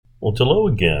Well, hello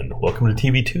again. Welcome to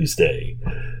TV Tuesday.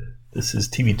 This is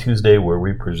TV Tuesday, where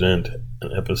we present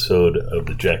an episode of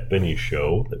the Jack Benny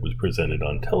Show that was presented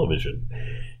on television.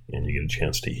 And you get a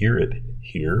chance to hear it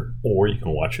here, or you can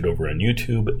watch it over on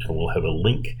YouTube, and we'll have a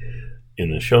link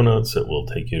in the show notes that will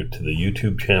take you to the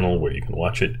YouTube channel where you can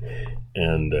watch it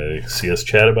and see us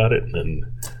chat about it and then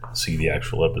see the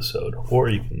actual episode. Or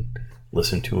you can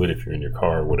listen to it if you're in your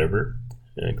car or whatever,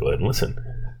 and go ahead and listen.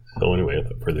 So anyway,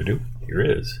 without further ado, here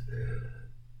is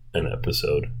an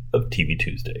episode of TV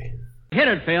Tuesday. Hit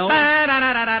it, Phil. Can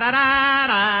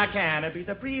it be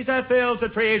the breeze that fills the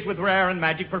trees with rare and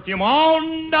magic perfume? Oh,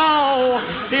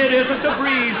 no, it isn't the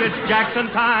breeze. It's Jackson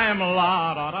time.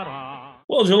 La, da, da, da.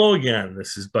 Well, hello again.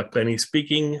 This is Buck Benny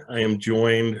speaking. I am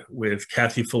joined with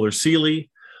Kathy Fuller-Seeley,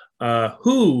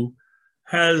 who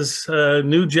has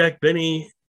new Jack Benny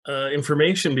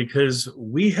information, because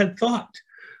we had thought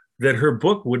that her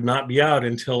book would not be out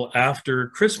until after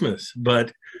Christmas,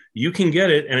 but you can get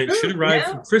it, and it should arrive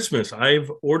for Christmas.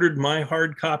 I've ordered my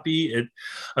hard copy.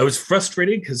 I was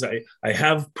frustrated because I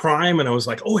have Prime, and I was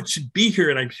like, oh, it should be here,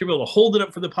 and I should be able to hold it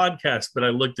up for the podcast, but I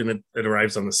looked, and it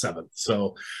arrives on the 7th,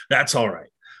 so that's all right.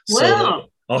 Wow. So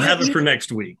I'll have it for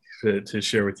next week to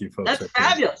share with you folks. That's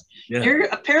fabulous. Yeah. You're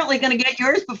apparently going to get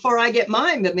yours before I get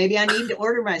mine, but maybe I need to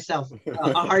order myself a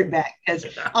hardback, because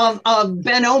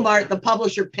Ben Omar, the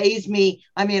publisher, pays me.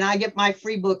 I mean, I get my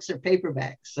free books or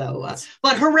paperbacks. So,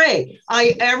 but hooray!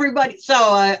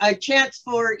 A chance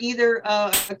for either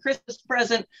a Christmas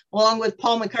present along with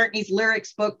Paul McCartney's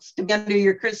lyrics books to be under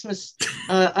your Christmas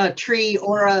tree,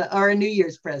 or a New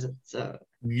Year's present. So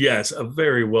yes, a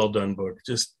very well done book.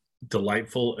 Just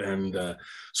delightful. And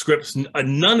scripts,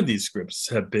 none of these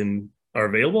scripts are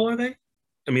available, are they?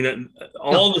 I mean,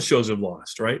 all the shows have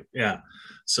lost, right? Yeah.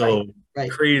 So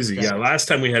right. Crazy. Yeah. Last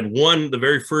time we had the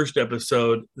very first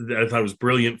episode that I thought was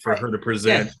brilliant for her to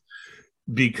present,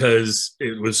 because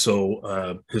it was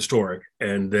so historic.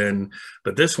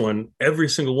 But this one, every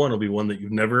single one will be one that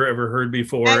you've never ever heard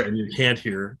before, and you can't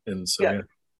hear. And so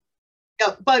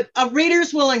Yeah, but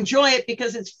readers will enjoy it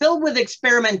because it's filled with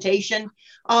experimentation,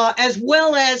 as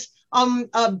well as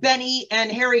Benny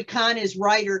and Harry Kahn, his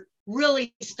writer,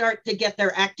 really start to get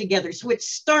their act together. So it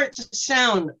starts to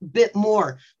sound a bit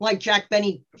more like Jack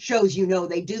Benny shows.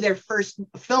 They do their first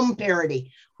film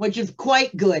parody, which is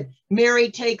quite good.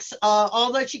 Mary takes,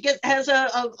 although she has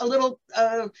a little,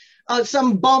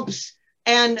 some bumps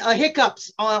and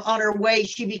hiccups on her way,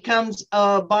 she becomes,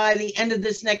 by the end of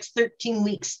this next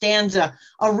 13-week stanza,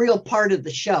 a real part of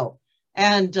the show.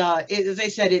 And as I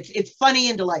said, it's funny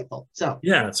and delightful. So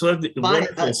yeah, so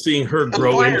wonderful seeing her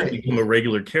grow into become a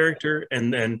regular character.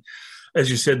 And then, as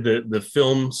you said, the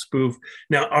film spoof.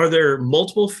 Now, are there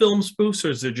multiple film spoofs, or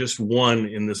is there just one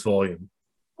in this volume?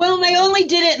 Well, they only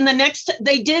did it in the next.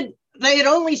 They had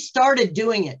only started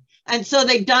doing it. And so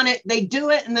they do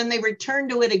it, and then they return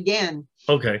to it again.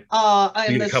 Okay.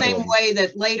 In the same way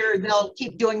that later they'll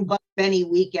keep doing Buck Benny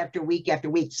week after week after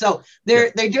week. So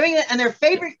they're doing it, and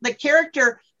the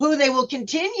character who they will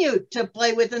continue to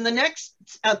play with in the next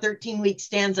 13-week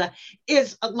stanza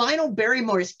is Lionel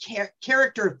Barrymore's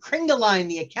character of Kringeline,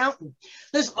 the accountant.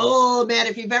 This old man,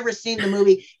 if you've ever seen the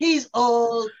movie, he's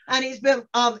old and he's been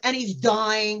and he's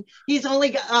dying. He's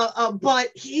only but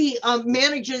he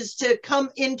manages to come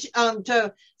into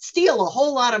to steal a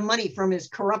whole lot of money from his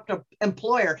corrupt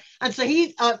employer, and so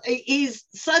he's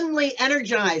suddenly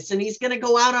energized, and he's going to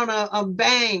go out on a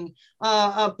bang,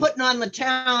 putting on the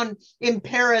town in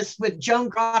Paris with Joan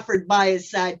Crawford by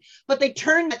his side. But they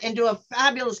turn that into a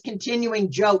fabulous continuing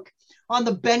joke on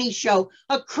the Benny Show.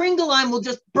 A Kringeline will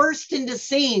just burst into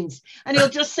scenes, and he'll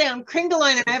just say, "I'm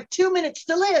Kringeline, and I have 2 minutes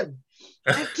to live.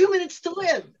 I have 2 minutes to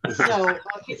live." So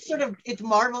it's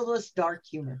marvelous dark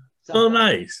humor. So, oh,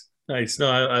 nice. Nice. No,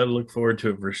 I look forward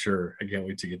to it for sure. I can't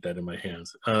wait to get that in my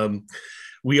hands.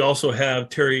 We also have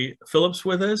Terry Phillips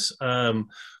with us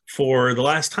for the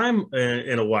last time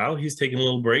in a while. He's taking a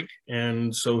little break,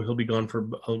 and so he'll be gone for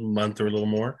a month or a little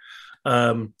more.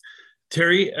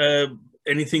 Terry,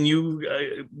 anything you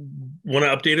want to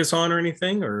update us on or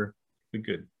anything, or we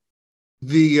good?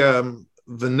 The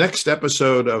next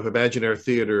episode of Imaginary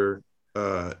Theater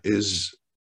is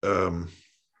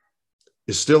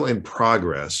still in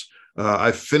progress.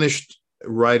 I finished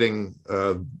writing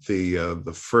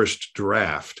the first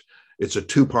draft. It's a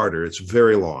two-parter. It's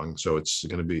very long, so it's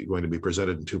going to be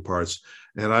presented in two parts.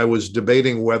 And I was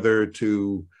debating whether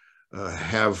to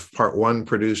have part one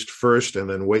produced first and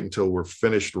then wait until we're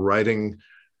finished writing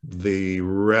the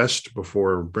rest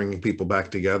before bringing people back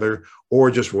together,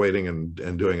 or just waiting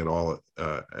and doing it all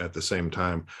at the same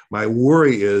time. My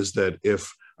worry is that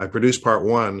if I produce part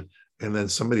one and then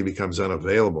somebody becomes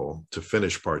unavailable to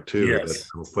finish part two, Yes.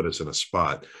 that will put us in a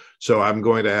spot. So I'm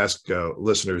going to ask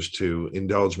listeners to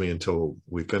indulge me until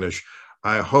we finish.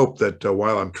 I hope that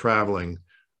while I'm traveling,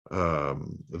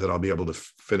 that I'll be able to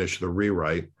finish the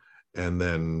rewrite, and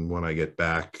then when I get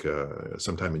back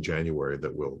sometime in January,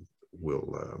 that we'll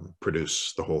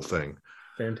produce the whole thing.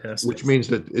 Fantastic. Which means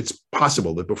that it's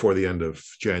possible that before the end of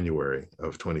January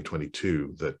of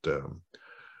 2022, that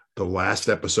the last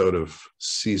episode of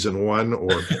season 1,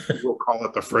 or we'll call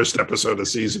it the first episode of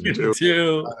season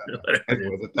 2,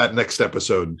 anyway, that next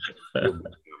episode will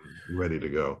be ready to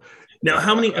go. Now,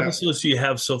 how many episodes do you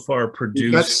have so far produced?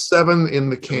 We've got 7 in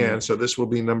the can, so this will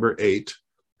be number 8,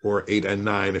 or 8 and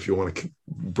 9 if you want to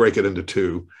break it into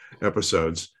 2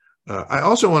 episodes. I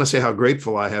also want to say how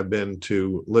grateful I have been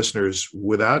to listeners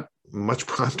without much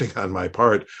prompting on my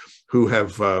part, who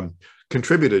have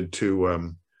contributed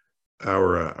to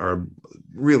our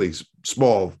really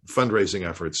small fundraising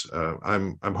efforts.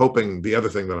 I'm hoping the other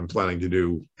thing that I'm planning to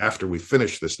do after we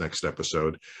finish this next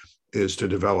episode is to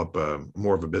develop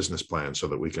more of a business plan so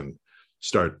that we can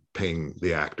start paying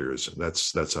the actors.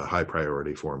 That's a high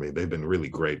priority for me. They've been really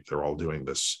great. They're all doing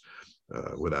this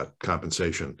without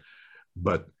compensation.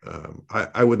 But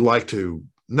I would like to,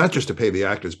 not just to pay the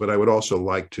actors, but I would also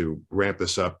like to ramp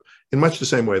this up in much the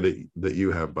same way that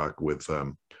you have, Buck, with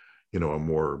a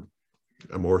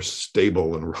more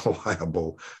stable and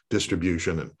reliable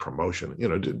distribution and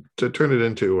promotion, to turn it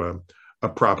into a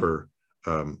proper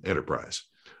enterprise.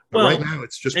 But right now,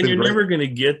 it's just and been you're great. never going to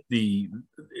get the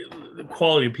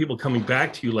quality of people coming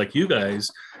back to you like you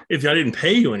guys. If I didn't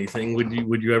pay you anything,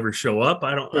 would you ever show up?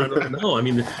 I don't know. I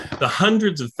mean, the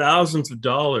hundreds of thousands of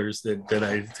dollars that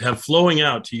I have flowing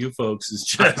out to you folks is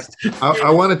just.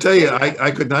 I want to tell you,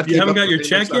 I could not. You haven't got your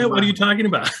check yet? What are you talking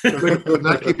about? Could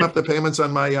not keep up the payments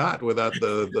on my yacht without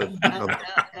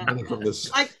the money from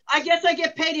this. I guess I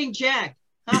get paid in Jack.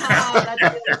 You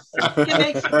can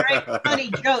make some great funny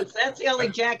jokes. That's the only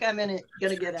Jack I'm gonna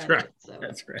get out of it. So.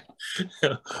 That's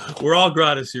right. We're all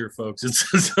gratis here, folks. It's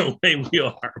the way we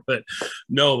are. But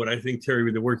I think, Terry,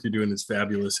 the work you're doing is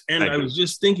fabulous. And I was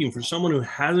just thinking, for someone who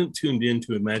hasn't tuned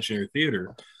into Imaginary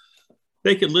Theater,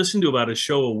 they could listen to about a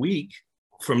show a week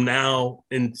from now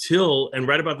until, and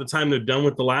right about the time they're done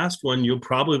with the last one, you'll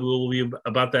probably will be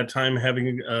about that time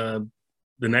having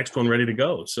the next one ready to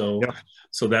go. So,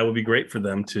 So that would be great for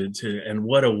them to, and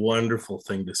what a wonderful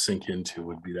thing to sink into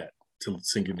would be that, to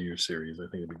sink into your series. I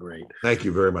think it'd be great. Thank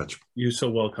you very much. You're so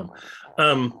welcome.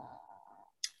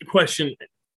 Question,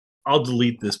 I'll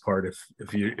delete this part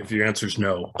if your answer is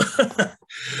no.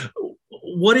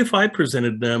 What if I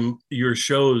presented them your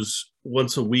shows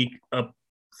once a week up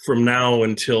from now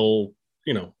until,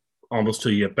 almost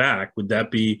till you get back? Would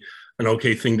that be an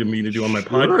okay thing to me to do on my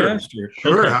podcast?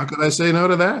 Sure. Okay. How could I say no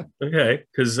to that? Okay,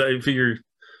 because I figure,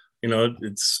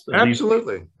 it's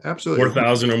absolutely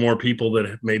 4,000 or more people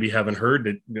that maybe haven't heard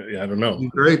it. I don't know.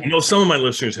 Great. I know some of my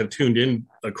listeners have tuned in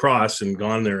across and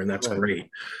gone there, and that's great.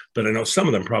 But I know some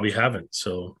of them probably haven't.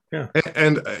 So yeah.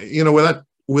 And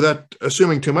without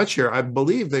assuming too much here, I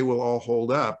believe they will all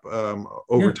hold up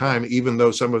over time, even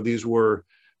though some of these were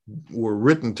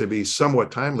written to be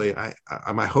somewhat timely.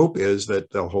 My hope is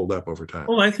that they'll hold up over time.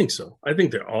 Well, I think so. I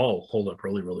think they all hold up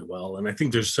really, really well. And I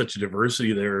think there's such a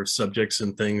diversity there of subjects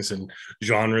and things and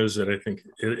genres that I think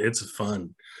it's a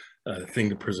fun thing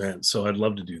to present. So I'd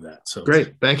love to do that. So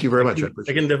great. Thank you very much.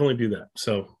 I can definitely do that.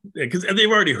 So, because they've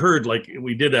already heard, like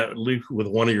we did that with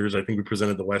one of yours. I think we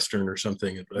presented the Western or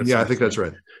something. I think that's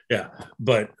right. Yeah.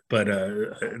 But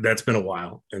that's been a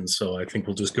while. And so I think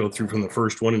we'll just go through from the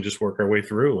first one and just work our way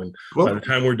through. And by the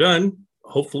time we're done,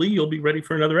 hopefully you'll be ready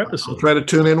for another episode. I'll try to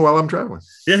tune in while I'm traveling.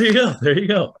 Yeah, there you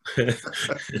go.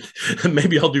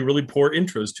 Maybe I'll do really poor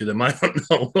intros to them. I don't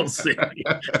know. We'll see.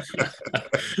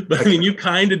 But I mean, you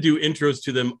kind of do intros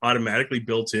to them automatically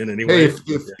built in anyway. Hey,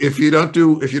 if you don't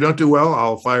do well,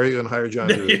 I'll fire you and hire John.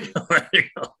 There you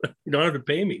go. You don't have to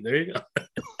pay me. There you go.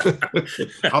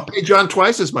 I'll pay John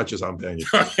twice as much as I'm paying you.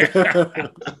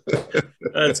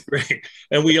 That's great.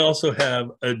 And we also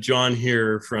have John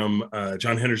here from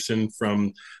John Henderson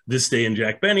from This Day in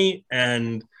Jack Benny.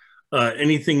 And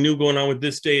anything new going on with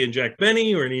This Day in Jack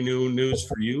Benny, or any new news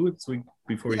for you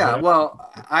before? Well,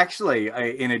 actually,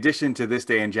 in addition to This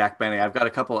Day in Jack Benny, I've got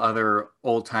a couple other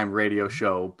old time radio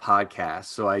show podcasts.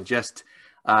 So I just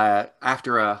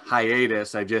after a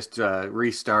hiatus, I just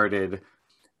restarted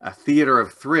a Theater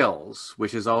of Thrills,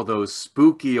 which is all those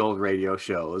spooky old radio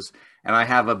shows. And I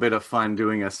have a bit of fun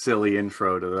doing a silly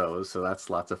intro to those. So that's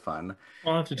lots of fun.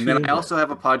 And then I also have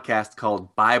a podcast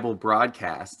called Bible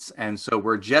Broadcasts. And so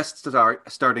we're just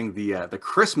starting the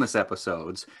Christmas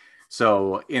episodes.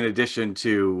 So in addition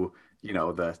to you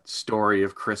know, the story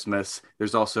of Christmas.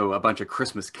 There's also a bunch of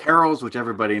Christmas carols, which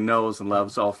everybody knows and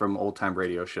loves, all from old time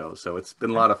radio shows. So it's been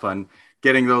a lot of fun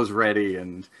getting those ready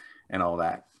and all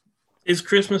that. Is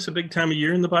Christmas a big time of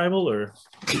year in the Bible, or?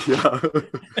 Yeah,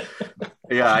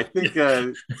 yeah. I think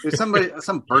there's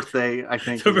some birthday. I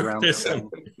think around.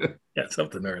 Yeah,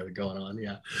 something there going on.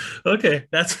 Yeah. Okay,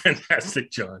 that's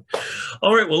fantastic, John.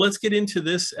 All right, well, let's get into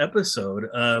this episode.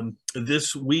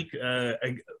 This week,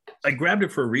 I grabbed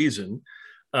it for a reason.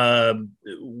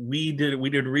 We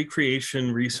did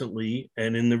recreation recently,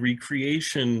 and in the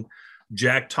recreation,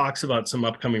 Jack talks about some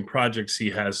upcoming projects. He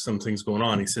has some things going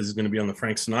on. He says he's going to be on the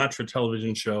Frank Sinatra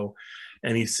television show,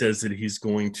 and he says that he's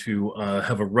going to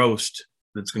have a roast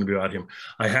that's going to be about him.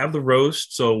 I have the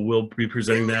roast, so we'll be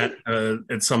presenting that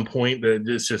at some point.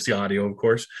 It's just the audio, of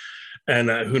course. And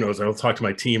who knows? I'll talk to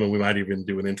my team, and we might even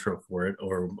do an intro for it,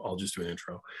 or I'll just do an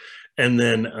intro. And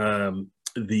then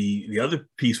the other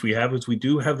piece we have is we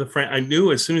do have the Frank. I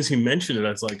knew as soon as he mentioned it,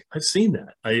 I was like, I've seen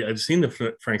that. I've seen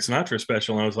the Frank Sinatra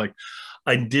special, and I was like,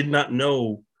 I did not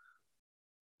know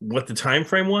what the time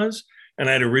frame was, and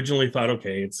I had originally thought,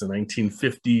 okay, it's the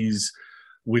 1950s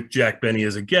with Jack Benny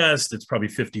as a guest. It's probably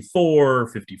 54,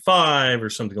 55, or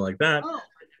something like that. Oh.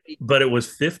 But it was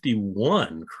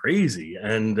 51. Crazy.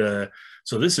 And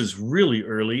so this is really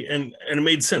early, and it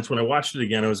made sense. When I watched it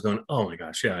again, I was going, oh my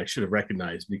gosh, yeah, I should have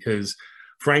recognized, because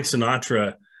Frank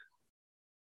Sinatra,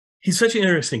 he's such an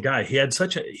interesting guy. He had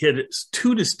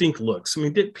two distinct looks. I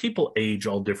mean, people age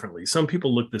all differently. Some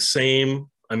people look the same.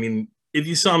 I mean, if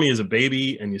you saw me as a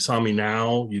baby and you saw me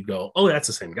now, you'd go, oh, that's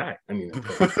the same guy. I mean,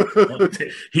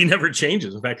 he never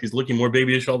changes. In fact, he's looking more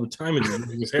babyish all the time in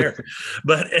his hair.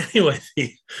 But anyway,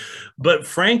 but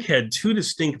Frank had two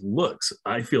distinct looks,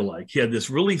 I feel like. He had this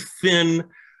really thin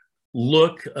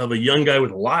look of a young guy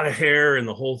with a lot of hair and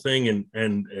the whole thing,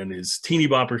 and his teeny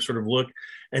bopper sort of look.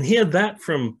 And he had that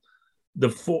from the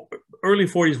early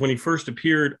 40s when he first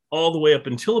appeared all the way up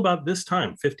until about this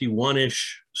time,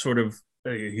 51-ish sort of.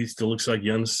 He still looks like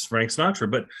young Frank Sinatra,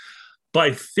 but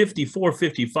by 54,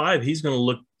 55, he's going to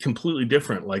look completely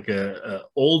different, like a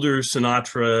older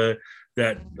Sinatra,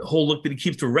 that whole look that he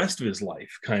keeps the rest of his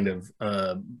life, kind of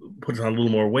puts on a little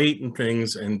more weight and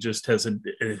things, and just has a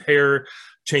hair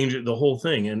change, the whole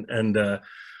thing. And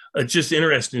it's just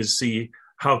interesting to see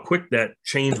how quick that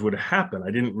change would happen.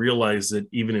 I didn't realize that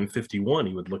even in 51,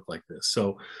 he would look like this.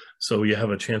 So you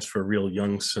have a chance for a real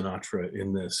young Sinatra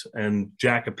in this. And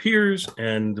Jack appears,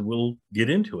 and we'll get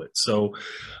into it. So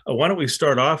why don't we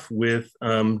start off with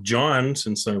John,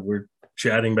 since we're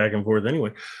chatting back and forth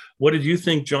anyway. What did you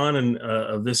think, John,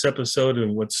 of this episode,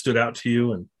 and what stood out to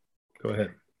you? And go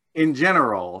ahead. In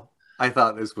general, I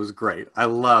thought this was great. I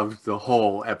loved the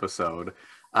whole episode.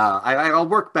 I'll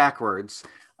work backwards.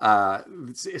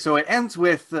 So it ends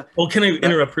with... Well, can I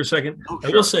interrupt for a second? Oh, sure.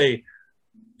 I will say,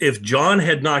 if John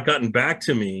had not gotten back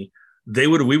to me, we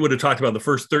would have talked about the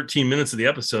first 13 minutes of the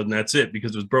episode, and that's it,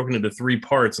 because it was broken into 3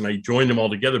 parts, and I joined them all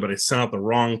together, but I sent out the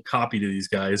wrong copy to these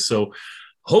guys. So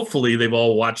hopefully they've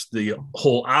all watched the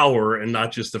whole hour and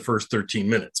not just the first 13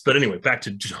 minutes. But anyway, back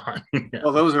to John. Yeah.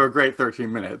 Well, those are a great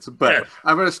 13 minutes. But yeah.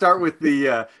 I'm going to start with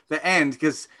the end,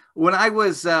 because when I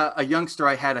was a youngster,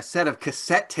 I had a set of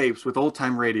cassette tapes with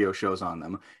old-time radio shows on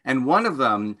them. And one of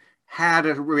them had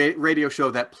a radio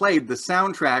show that played the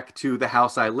soundtrack to The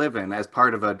House I Live In as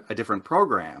part of a different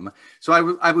program.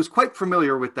 So I was quite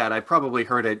familiar with that. I probably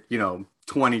heard it,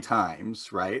 20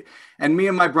 times, right? And me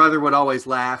and my brother would always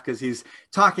laugh because he's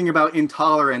talking about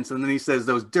intolerance, and then he says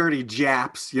those dirty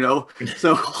Japs,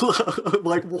 So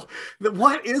like,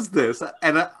 what is this?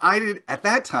 And at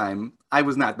that time, I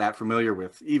was not that familiar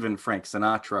with even Frank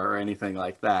Sinatra or anything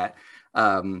like that.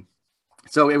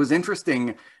 So it was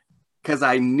interesting because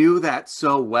I knew that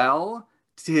so well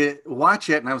to watch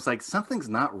it, and I was like, something's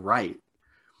not right.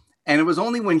 And it was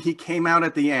only when he came out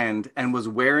at the end and was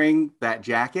wearing that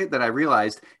jacket that I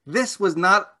realized this was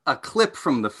not a clip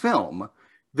from the film.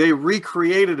 They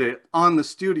recreated it on the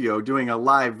studio doing a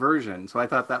live version. So I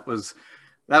thought that was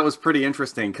pretty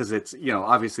interesting, because it's,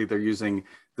 obviously they're using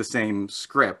the same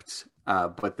script,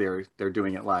 but they're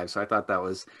doing it live. So I thought that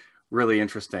was really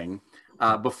interesting.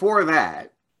 Before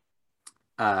that,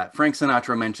 Frank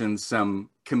Sinatra mentions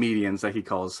some comedians that he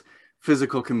calls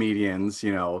physical comedians,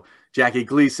 Jackie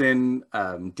Gleason,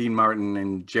 Dean Martin,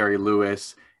 and Jerry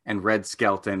Lewis, and Red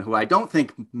Skelton, who I don't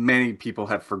think many people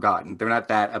have forgotten. They're not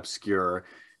that obscure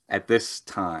at this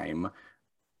time.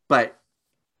 But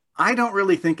I don't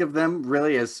really think of them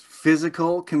really as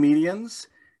physical comedians.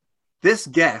 This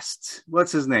guest,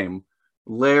 what's his name?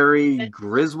 Larry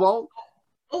Griswold?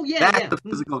 Oh, yeah. That's the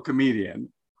physical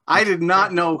comedian. I did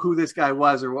not know who this guy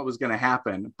was or what was going to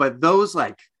happen. But those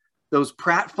those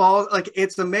Pratt Falls. Like,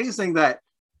 it's amazing that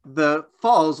the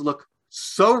falls look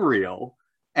so real,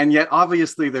 and yet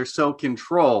obviously they're so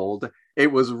controlled.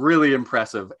 It was really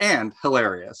impressive and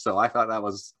hilarious. So I thought that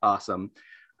was awesome.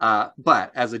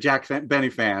 But as a Jack Benny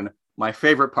fan, my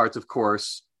favorite parts, of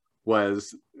course,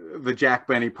 was the Jack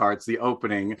Benny parts, the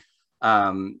opening.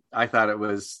 I thought it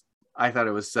was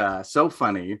so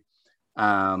funny.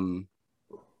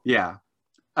 Yeah.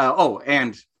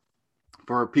 And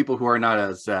for people who are not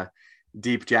as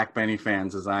deep Jack Benny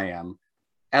fans as I am,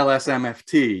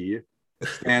 LSMFT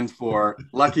stands for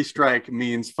Lucky Strike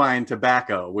means fine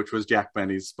tobacco, which was Jack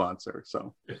Benny's sponsor.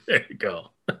 So there you go.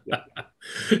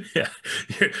 Yeah,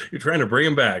 you're trying to bring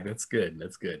him back. That's good.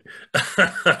 That's good.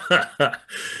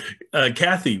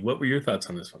 Kathy, what were your thoughts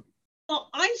on this one? Well,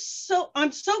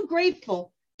 I'm so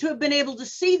grateful to have been able to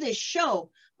see this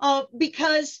show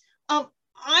because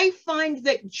I find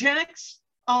that Jack's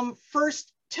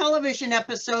first television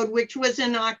episode, which was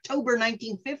in October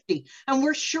 1950, and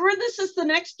we're sure this is the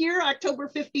next year, October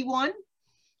 51.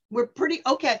 We're pretty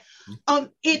okay.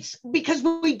 It's because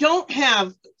we don't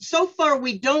have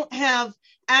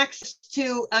access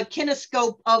to a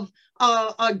kinescope of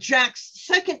Jack's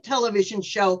second television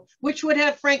show, which would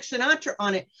have Frank Sinatra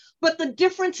on it. But the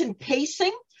difference in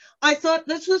pacing, I thought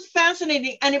this was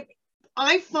fascinating. And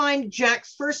I find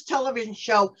Jack's first television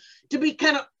show to be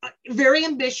kind of very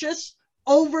ambitious,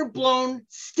 overblown,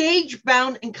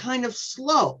 stage-bound, and kind of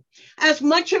slow. As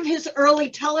much of his early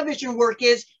television work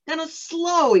is kind of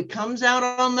slow. He comes out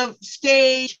on the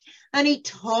stage and he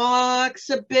talks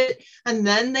a bit, and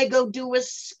then they go do a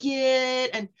skit.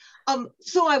 And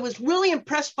so I was really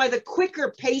impressed by the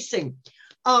quicker pacing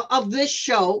of this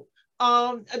show.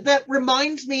 That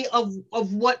reminds me of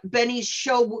what Benny's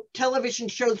television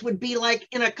shows would be like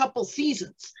in a couple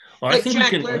seasons. Well, I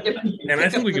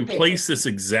think we can place this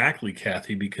exactly,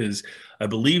 Kathy, because I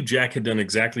believe Jack had done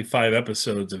exactly 5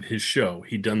 episodes of his show.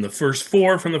 He'd done the first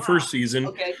 4 from the first season,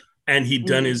 okay, and he'd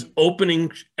done his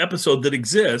opening episode that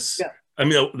exists, I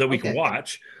mean, that we can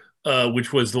watch,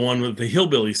 which was the one with the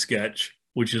hillbilly sketch,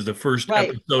 which is the first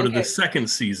episode of the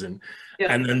second season.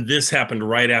 Yeah. And then this happened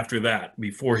right after that,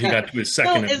 before he got to his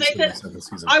second episode of the second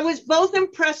season. I was both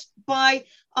impressed by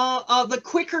the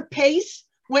quicker pace,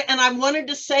 and I wanted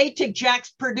to say to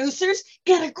Jack's producers,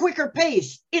 get a quicker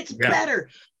pace. It's better.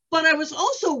 But I was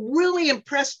also really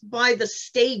impressed by the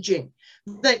staging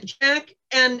that Jack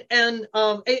and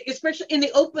especially in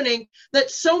the opening,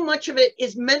 that so much of it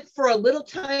is meant for a little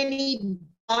tiny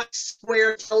box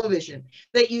square television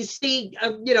that you see,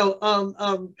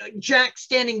 Jack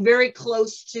standing very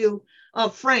close to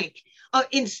Frank,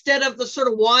 instead of the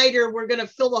sort of wider, we're going to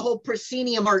fill the whole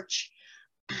proscenium arch,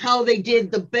 how they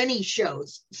did the Benny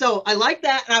shows. So I like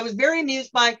that. And I was very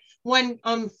amused by when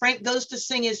Frank goes to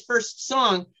sing his first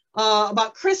song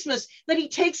about Christmas, that he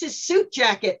takes his suit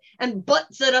jacket and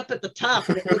buttons it up at the top,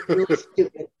 and it looked really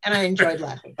stupid. And I enjoyed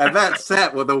laughing. And that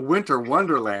set with a winter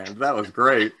wonderland, that was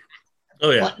great.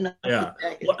 Oh, yeah. Yeah.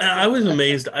 Well, I was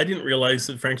amazed. I didn't realize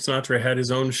that Frank Sinatra had his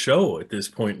own show at this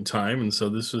point in time. And so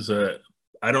this was I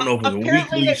don't know if it was a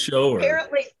weekly show or.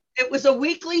 Apparently, it was a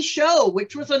weekly show,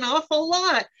 which was an awful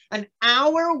lot. An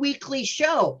hour weekly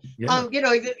show. Yeah.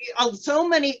 So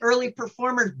many early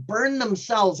performers burn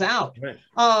themselves out. Right.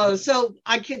 So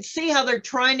I could see how they're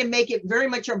trying to make it very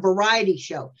much a variety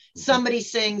show. Mm-hmm. Somebody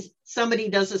sings, somebody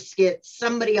does a skit,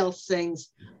 somebody else sings.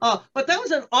 But that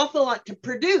was an awful lot to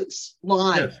produce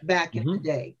live back in the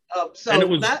day. And it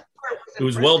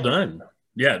was well done.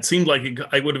 Yeah, it seemed like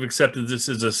I would have accepted this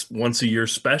as a once a year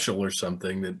special or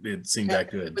something. That it seemed that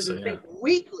good. It was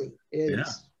weekly. It'd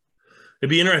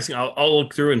be interesting. I'll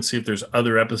look through and see if there's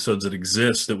other episodes that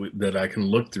exist that I can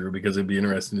look through, because it'd be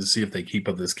interesting to see if they keep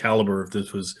up this caliber, if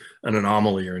this was an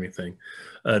anomaly or anything.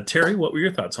 Terry, what were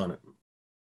your thoughts on it?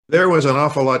 There was an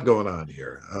awful lot going on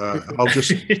here. I'll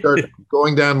just start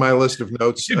going down my list of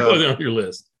notes. Go down your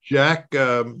list. Jack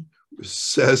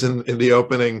says in the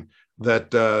opening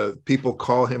that people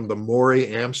call him the Maury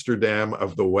Amsterdam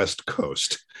of the West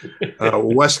Coast.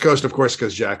 West Coast, of course,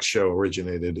 because Jack's show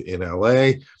originated in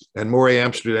LA. And Maury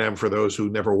Amsterdam, for those who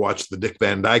never watched the Dick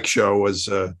Van Dyke Show, was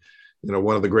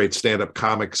one of the great stand-up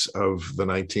comics of the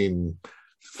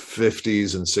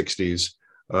 1950s and 60s,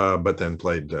 but then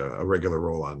played a regular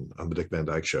role on the Dick Van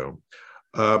Dyke Show.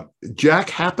 Jack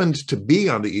happened to be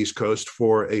on the East Coast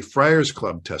for a Friars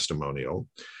Club testimonial.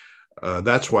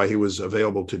 That's why he was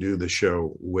available to do the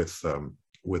show with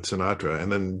Sinatra.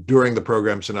 And then during the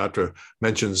program, Sinatra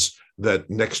mentions that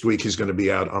next week he's going to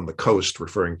be out on the coast,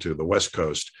 referring to the West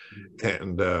Coast.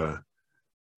 And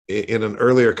in an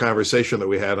earlier conversation that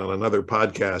we had on another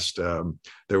podcast,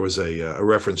 there was a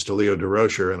reference to Leo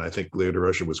DeRocher, and I think Leo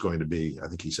DeRocher was going to be, I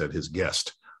think he said, his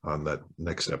guest on that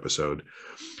next episode.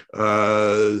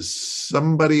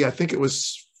 Somebody, I think it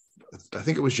was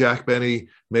Jack Benny,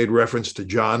 made reference to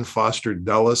John Foster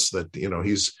Dulles, that, you know,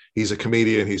 he's a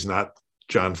comedian, he's not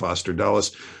John Foster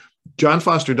Dulles. John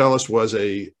Foster Dulles was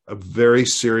a very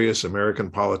serious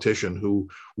American politician who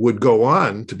would go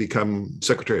on to become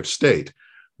Secretary of State,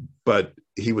 but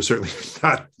he was certainly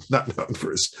not known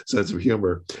for his sense of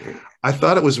humor. I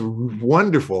thought it was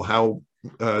wonderful how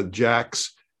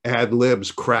Jack's ad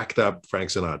libs cracked up Frank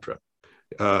Sinatra.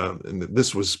 And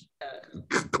this was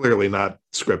clearly not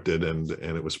scripted, and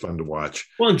it was fun to watch.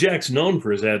 Well, and Jack's known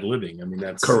for his ad libbing. I mean,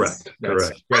 that's correct.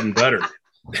 Bread and butter.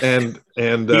 And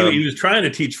he was trying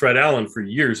to teach Fred Allen for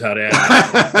years how to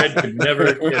act. Fred could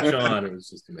never catch on. It was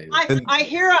just amazing. I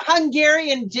hear a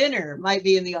Hungarian dinner might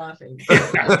be in the offing.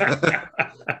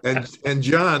 and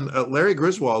John, Larry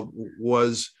Griswold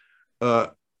was a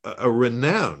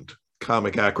renowned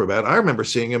comic acrobat. I remember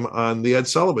seeing him on the Ed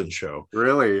Sullivan Show.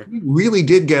 Really? He really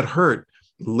did get hurt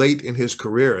late in his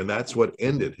career, and that's what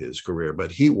ended his career.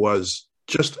 But he was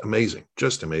just amazing,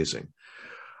 just amazing.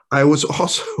 I was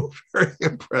also very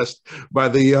impressed by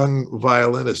the young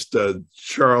violinist,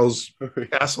 Charles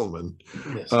Castleman.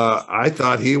 Yes. I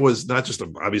thought he was not just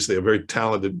obviously a very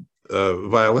talented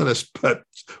violinist, but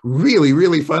really,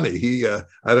 really funny.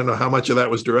 I don't know how much of that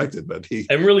was directed, but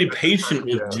I'm really patient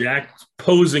with Jack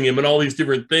posing him and all these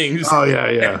different things. Oh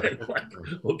yeah.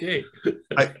 Okay.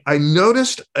 I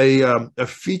noticed an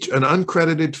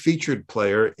uncredited featured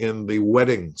player in the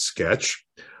wedding sketch.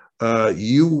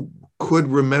 You could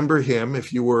remember him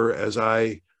if you were, as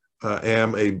I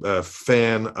am, a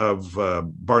fan of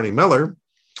Barney Miller,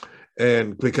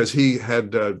 and because he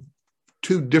had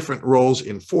 2 different roles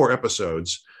in 4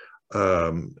 episodes.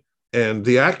 And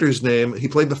the actor's name, he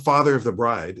played the father of the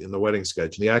bride in the wedding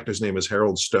sketch, and the actor's name is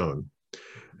Harold Stone.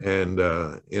 And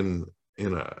in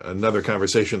another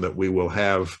conversation that we will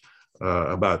have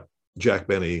about Jack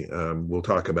Benny, we'll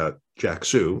talk about Jack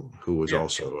Sue, who was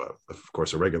also, of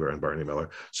course, a regular on Barney Miller.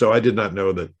 So I did not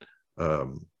know that,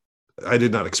 I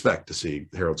did not expect to see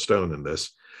Harold Stone in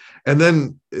this. And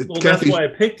then that's why I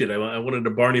picked it. I wanted a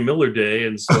Barney Miller day,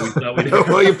 and so we thought we'd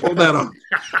well, you pulled that off.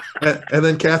 And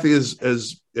then Kathy,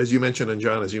 as you mentioned, and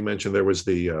John, as you mentioned, there was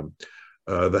the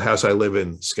House I Live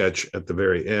In sketch at the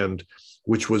very end,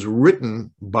 which was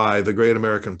written by the great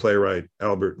American playwright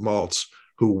Albert Maltz,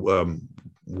 who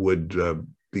would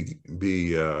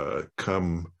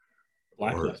become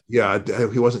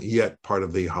he wasn't yet part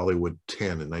of the Hollywood 10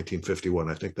 in 1951.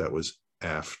 I think that was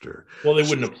after. Well, they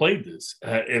wouldn't have played this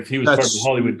if he was part of the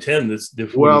Hollywood 10. That's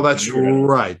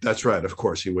right. That's right. Of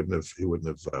course, he wouldn't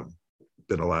have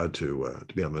been allowed to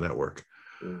be on the network.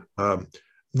 I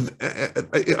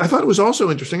thought it was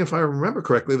also interesting, if I remember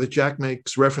correctly, that Jack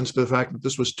makes reference to the fact that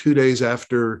this was 2 days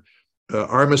after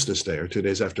Armistice Day, or 2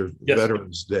 days after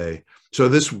Veterans Day. So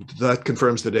that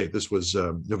confirms the date. This was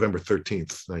November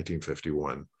 13th,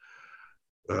 1951.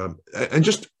 And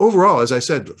just overall, as I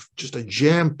said, just a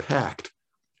jam-packed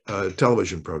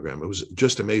television program. It was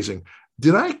just amazing.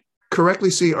 Did I correctly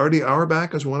see Artie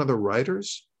Auerbach as one of the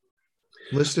writers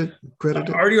listed,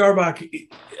 credited? Artie Auerbach,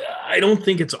 I don't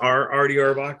think it's Artie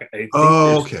Auerbach. I think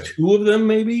there's 2 of them,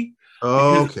 maybe.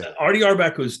 Oh, okay. Artie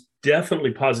Auerbach was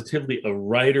definitely, positively a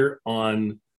writer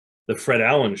on the Fred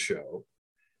Allen Show.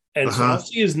 And so I'll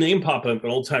see his name pop up on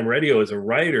Old Time Radio as a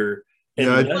writer,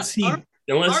 unless Artie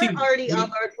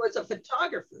Auerbach was a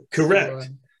photographer. Correct. So,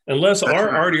 unless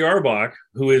Artie Auerbach,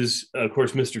 who is, of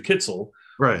course, Mr. Kitzel,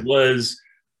 right,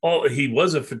 he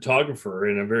was a photographer,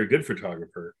 and a very good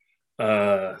photographer.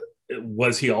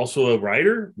 Was he also a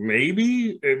writer?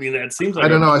 Maybe. I mean, that seems like, I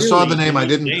don't know. I saw the name. I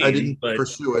didn't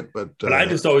pursue it, but I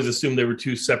just always assumed they were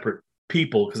 2 separate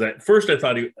people, because at first I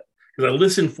thought because I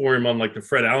listened for him on like the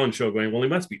Fred Allen Show, going, well, he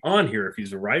must be on here if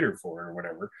he's a writer for it or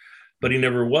whatever, but he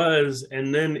never was.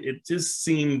 And then it just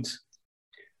seemed,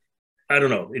 I don't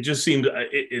know, it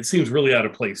seems really out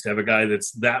of place to have a guy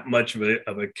that's that much of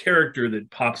a character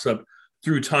that pops up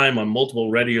through time on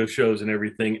multiple radio shows and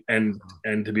everything, and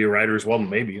to be a writer as well.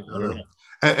 Maybe, I don't know.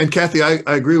 And Kathy, I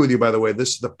agree with you, by the way.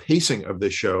 The pacing of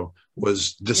this show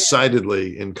was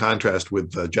decidedly in contrast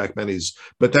with Jack Benny's,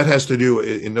 but that has to do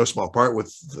in no small part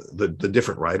with the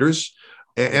different writers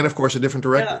and of course, a different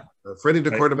director. Freddie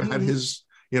DeCordova had his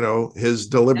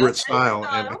deliberate style,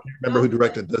 and I can't remember who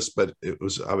directed this, but it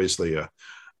was obviously a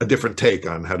different take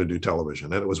on how to do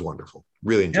television, and it was wonderful.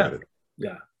 Really enjoyed it.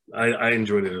 Yeah. I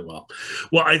enjoyed it as well.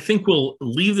 Well, I think we'll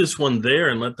leave this one there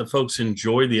and let the folks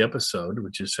enjoy the episode,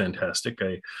 which is fantastic.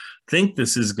 I think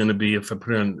this is going to be, if I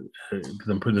put it on,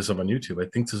 I'm putting this up on YouTube, I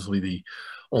think this will be the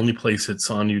only place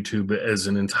it's on YouTube as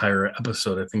an entire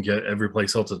episode. I think every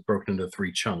place else is broken into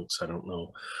 3 chunks. I don't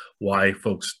know why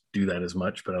folks do that as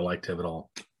much, but I like to have it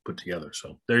all put together.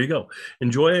 So there you go.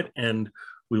 Enjoy it, and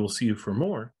we will see you for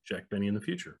more Jack Benny in the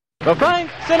future. The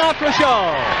Frank Sinatra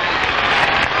Show.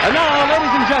 And now,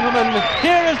 ladies and gentlemen,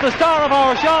 here is the star of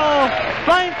our show,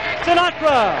 Frank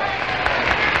Sinatra.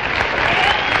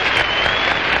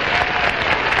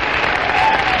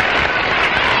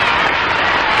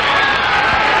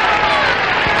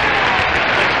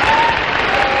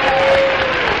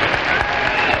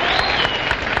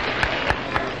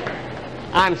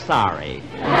 I'm sorry.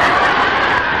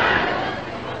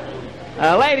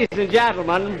 Ladies and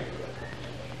gentlemen,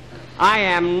 I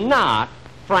am not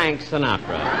Frank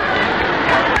Sinatra.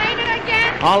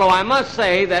 Although I must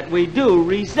say that we do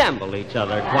resemble each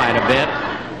other quite a bit.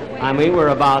 I mean, we're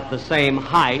about the same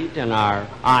height and our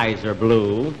eyes are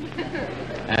blue.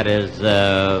 That is,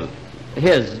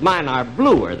 mine are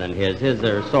bluer than his. His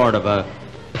are sort of a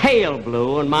pale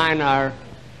blue and mine are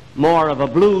more of a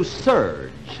blue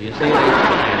serge. You see,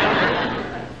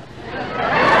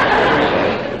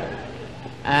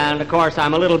 and of course,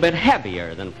 I'm a little bit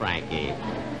heavier than Frankie.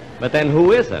 But then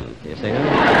who isn't, you see?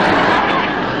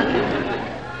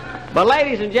 But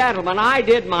ladies and gentlemen, I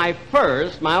did my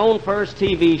own first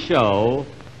TV show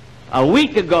a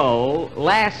week ago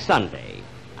last Sunday.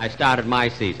 I started my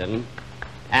season,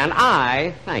 and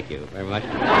thank you very much,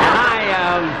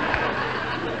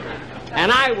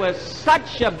 and I was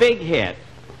such a big hit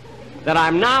that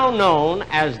I'm now known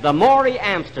as the Maury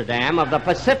Amsterdam of the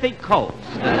Pacific Coast.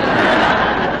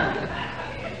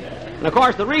 And, of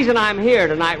course, the reason I'm here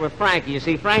tonight with Frankie, you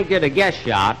see, Frank did a guest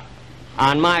shot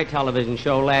on my television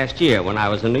show last year when I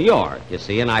was in New York, you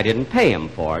see, and I didn't pay him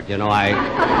for it. We were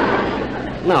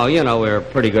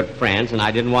pretty good friends, and I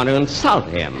didn't want to insult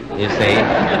him, you see,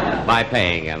 by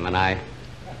paying him. And I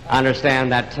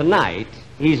understand that tonight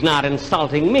he's not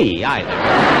insulting me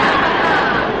either.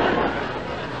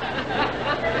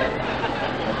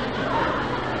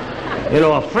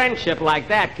 A friendship like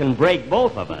that can break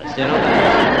both of us,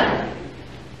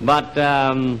 But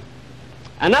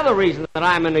another reason that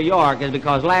I'm in New York is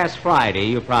because last Friday,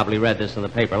 you probably read this in the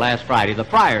paper, last Friday, the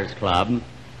Friars Club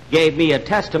gave me a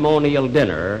testimonial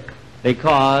dinner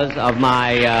because of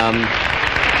my,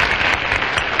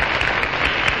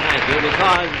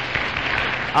 because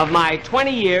of my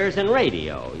 20 years in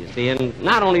radio, you see, and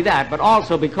not only that, but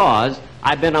also because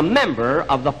I've been a member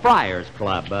of the Friars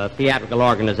Club, a theatrical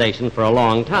organization, for a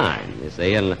long time, you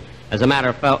see, and as a matter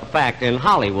of fact, in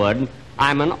Hollywood,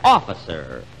 I'm an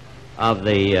officer of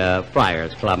the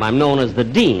Friars Club. I'm known as the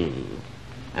Dean,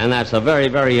 and that's a very,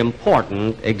 very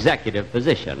important executive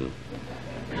position.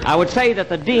 I would say that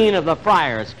the Dean of the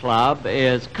Friars Club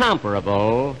is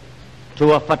comparable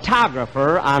to a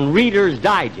photographer on Reader's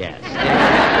Digest.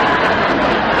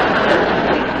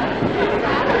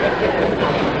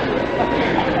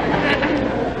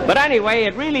 But anyway,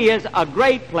 it really is a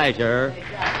great pleasure,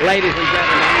 ladies and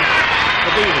gentlemen, to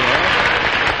be here.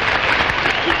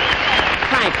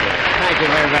 Thank you. Thank you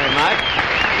very, very much.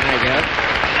 Thank you.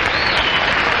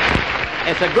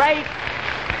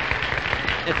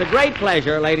 It's a great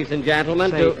pleasure, ladies and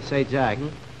gentlemen, Say, Jack.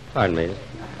 Pardon me.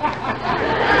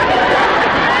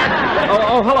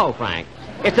 Hello, Frank.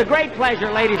 It's a great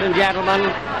pleasure, ladies and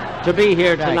gentlemen, to be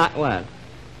here tonight. What?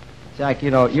 Jack,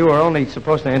 you were only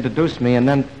supposed to introduce me and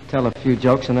then tell a few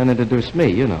jokes and then introduce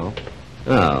me,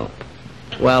 Oh.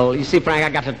 Well, you see, Frank, I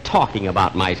got to talking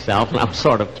about myself, and I was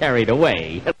sort of carried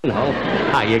away.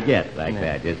 How you get like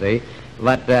that, you see.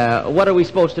 But what are we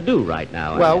supposed to do right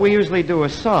now? Well, we usually do a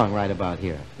song right about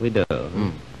here. We do?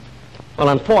 Well,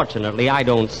 unfortunately, I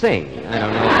don't sing. I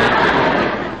don't know.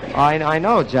 I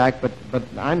know, Jack, but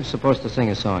I'm supposed to sing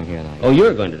a song here tonight. Oh,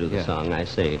 you're going to do the song, I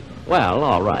see. Well,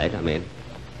 all right. I mean,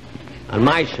 on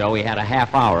my show, we had a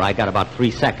half hour. I got about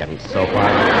 3 seconds so far.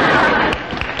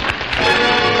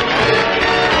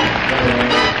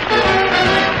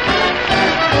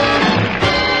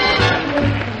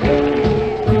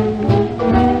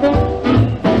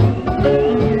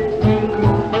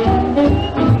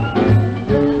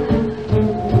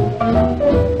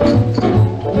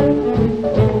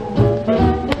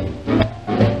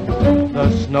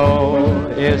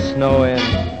 Snowing,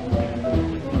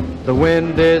 the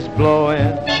wind is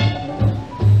blowing,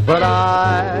 but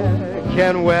I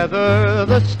can weather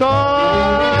the storm.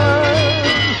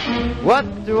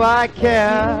 What do I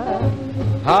care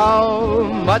how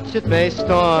much it may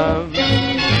storm?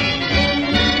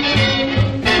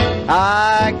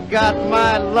 I got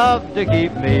my love to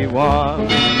keep me warm.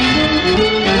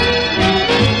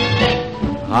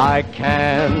 I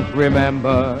can't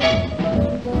remember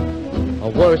a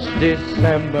worse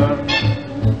December.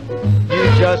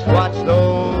 You just watch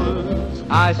those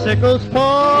icicles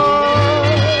fall.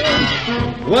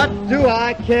 What do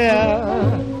I care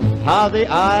how the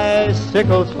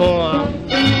icicles form?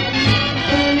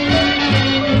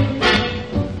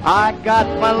 I got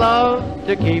my love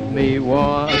to keep me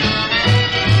warm.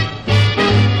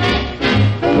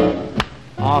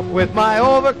 Off with my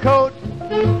overcoat,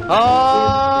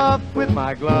 off with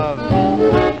my gloves.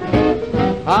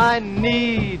 I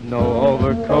need no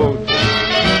overcoat,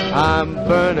 I'm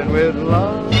burning with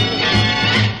love.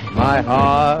 My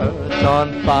heart's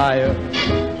on fire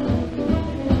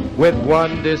with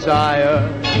one desire,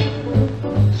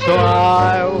 so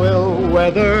I will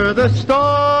weather the storm.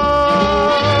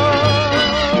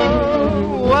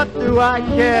 What do I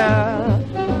care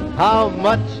how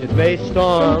much it may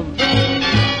storm?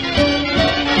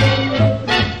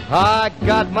 I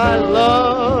got my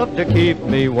love to keep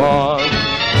me warm.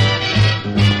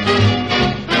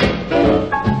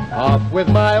 Off with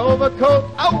my overcoat,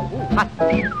 ow, hot.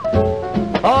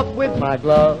 Off with my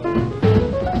glove.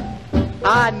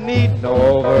 I need no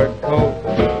overcoat,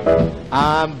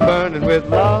 I'm burning with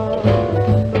love.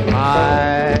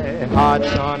 My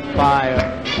heart's on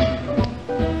fire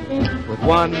with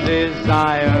one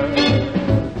desire,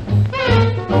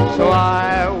 so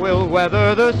I will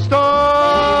weather the storm.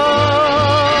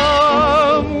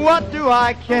 What do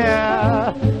I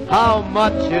care how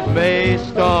much it may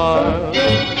storm?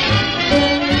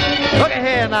 Look at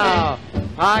here now,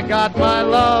 I got my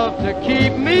love to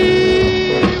keep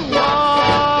me warm.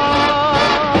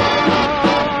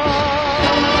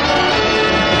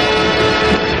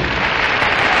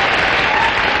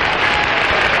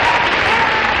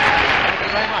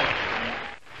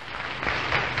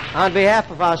 On behalf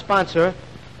of our sponsor,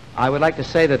 I would like to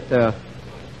say that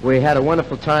we had a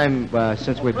wonderful time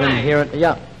since we've been here.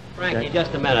 Yeah. Frankie,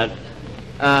 just a minute.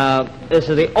 This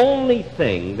is the only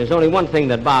thing, there's only one thing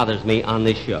that bothers me on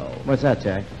this show. What's that,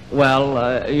 Jack?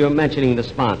 Well, you're mentioning the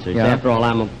sponsors. Yeah. After all,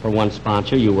 I'm for one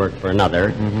sponsor, you work for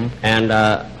another. Mm-hmm. And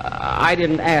I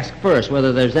didn't ask first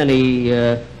whether there's any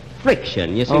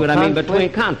friction, you see what I mean,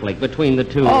 conflict between the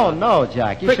two. Oh, no,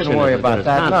 Jack, you Friction shouldn't worry is about as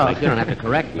that, conflict. no. You don't have to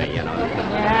correct me, you know.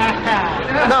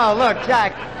 No, look,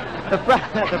 Jack, the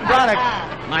product...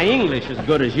 My English is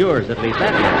good as yours, at least.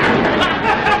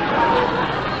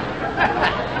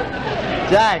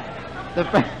 Jack, the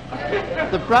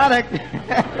product...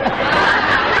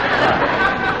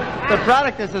 The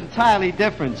product is entirely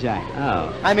different, Jack.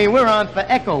 Oh. I mean, we're on for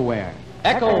EchoWare.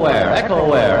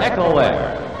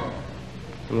 EchoWare.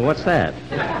 Well, what's that?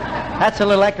 That's a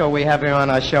little echo we have here on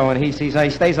our show, and he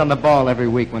stays on the ball every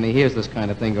week when he hears this kind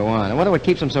of thing go on. I wonder what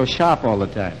keeps him so sharp all the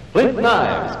time. Flint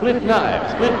knives.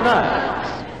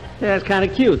 Yeah, it's kind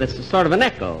of cute. That's sort of an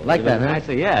echo. Like that, huh? I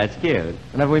see, yeah, it's cute.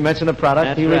 Whenever we mention a product,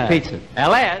 That's he right. repeats it.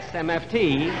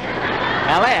 LSMFT.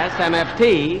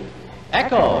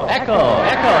 Echo.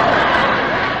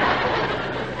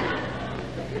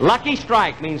 Lucky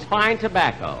Strike means fine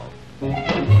tobacco.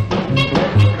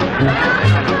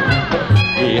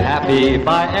 Be happy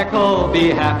by Echo, be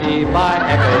happy by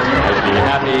Echo Strike. Be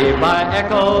happy by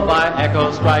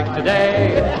Echo Strike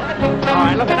today. All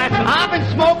right, look at that. I've been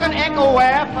smoking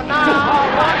EchoWare for now.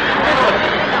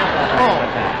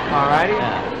 All righty.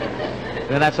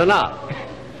 Well, that's enough.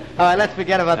 All right, let's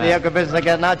forget about the echo business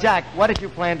again. Now, Jack, what did you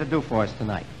plan to do for us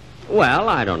tonight? Well,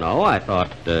 I don't know. I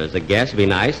thought as a guest it'd be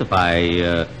nice if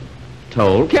I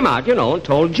came out, and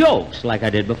told jokes like I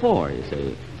did before, you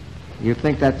see. You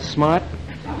think that's smart?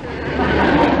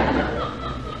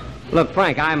 Look,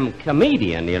 Frank, I'm a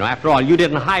comedian, After all, you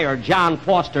didn't hire John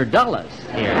Foster Dulles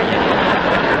here.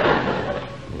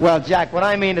 Well, Jack, what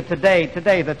I mean is today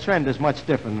the trend is much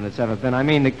different than it's ever been. I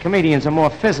mean, the comedians are more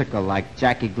physical, like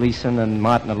Jackie Gleason and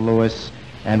Martin Lewis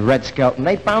and Red Skelton.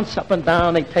 They bounce up and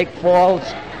down, they take falls,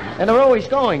 and they're always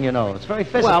going, It's very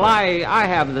physical. Well, I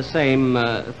have the same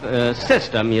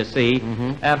system, you see,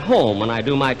 at home when I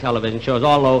do my television shows,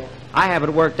 although I have it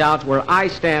worked out where I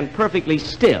stand perfectly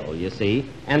still, you see,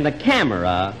 and the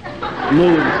camera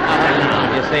moves up and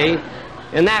down, you see.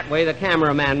 In that way, the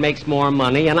cameraman makes more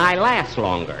money, and I last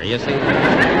longer, you see.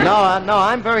 No,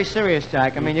 I'm very serious,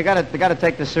 Jack. I mean, you got to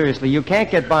take this seriously. You can't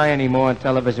get by anymore on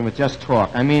television with just talk.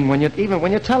 I mean, when you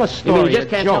tell a story, You mean you just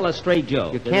can't tell a straight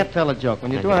joke? You can't tell a joke.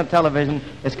 When you do it on television,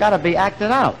 it's got to be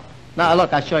acted out. Now,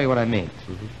 look, I'll show you what I mean.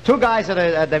 Two guys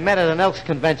they met at an Elks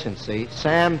convention. See,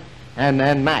 Sam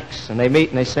and Max, and they meet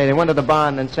and they say they went to the bar,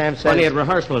 and Sam says, Funny, at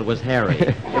rehearsal it was Harry.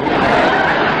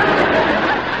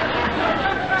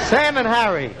 Sam and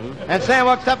Harry. And Sam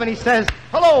walks up and he says,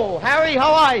 "Hello, Harry,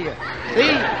 how are you?"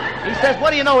 See? He says,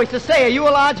 "What do you know?" He says, "Say, are you a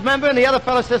large member?" And the other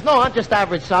fellow says, "No, I'm just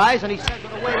average size." And he says,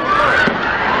 "With a way to go."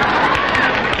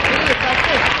 See, it's like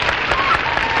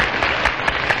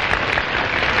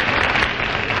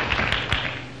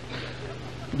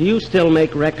this. Do you still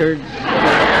make records?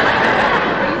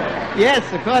 Yes,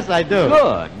 of course I do.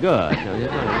 Good.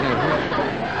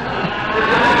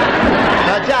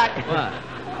 Jack. What?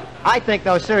 I think,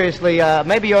 though, seriously,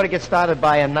 maybe you ought to get started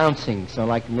by announcing. So,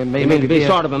 like, maybe You mean to be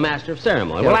sort of a master of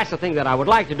ceremony? Yeah. Well, that's the thing that I would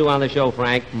like to do on the show,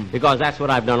 Frank, because that's what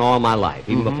I've done all my life.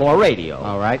 Even before radio.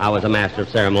 All right. I was a master of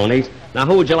ceremonies. Now,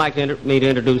 who would you like me to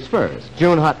introduce first?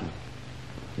 June Hutton.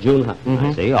 June Hutton,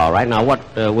 I see. All right. Now, what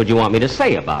would you want me to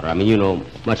say about her? I mean, you know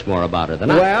much more about her than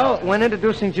I do. Well, when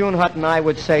introducing June Hutton, I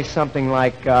would say something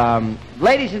like,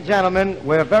 ladies and gentlemen,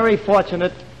 we're very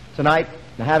fortunate tonight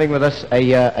in having with us a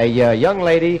young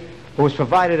lady who has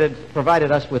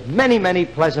provided us with many, many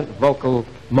pleasant vocal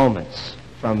moments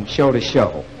from show to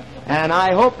show. And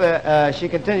I hope she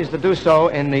continues to do so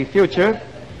in the future.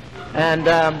 And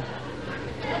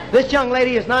this young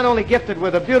lady is not only gifted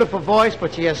with a beautiful voice,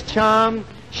 but she has charm,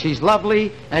 she's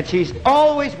lovely, and she's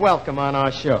always welcome on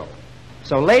our show.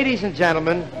 So, ladies and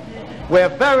gentlemen, we're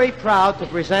very proud to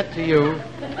present to you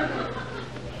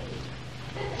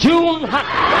June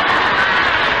Hutton.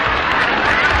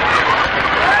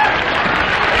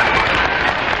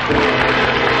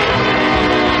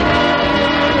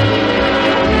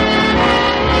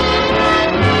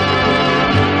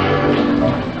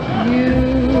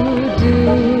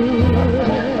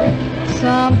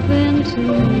 Something to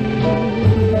me,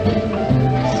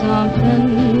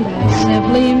 something that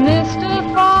simply mystifies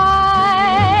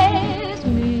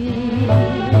me.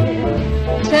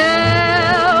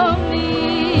 Tell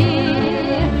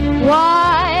me,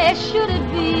 why should it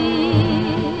be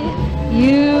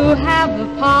you have the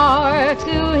power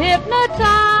to hypnotize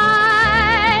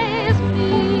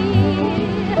me?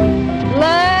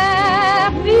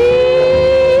 Let me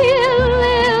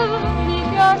live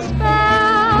beneath your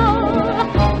spell.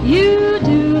 You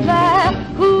do that,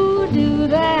 who do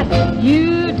that,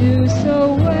 you do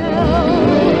so well.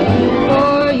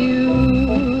 For you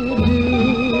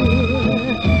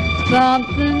do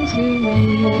something to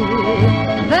me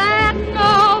that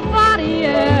nobody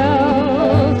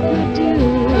else could do.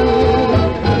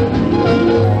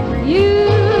 You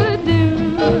do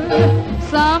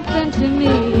something to me,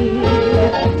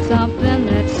 something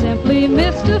that simply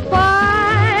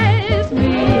mystifies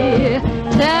me.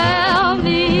 Tell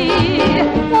me,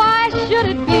 why should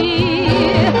it be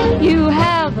you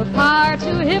have the power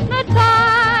to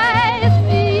hypnotize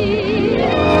me?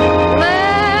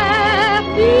 Let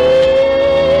me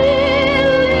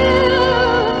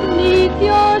live beneath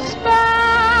your spell.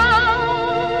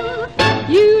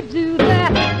 You do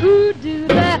that, who do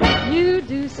that, you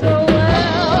do so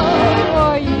well.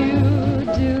 For you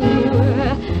do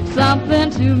something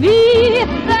to me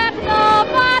that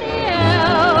nobody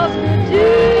else could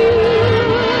do.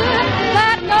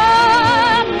 That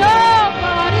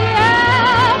nobody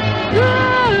else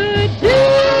could do.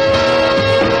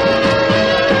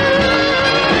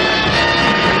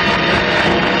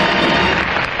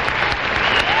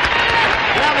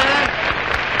 Yeah, man.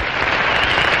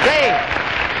 Dave.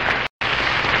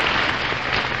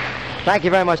 Thank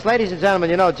you very much. Ladies and gentlemen,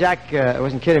 you know, Jack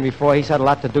wasn't kidding before. He's had a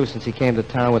lot to do since he came to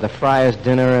town with a Friar's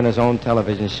dinner and his own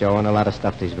television show and a lot of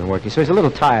stuff that he's been working. So he's a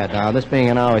little tired now. This being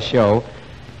an hour show,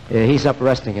 he's up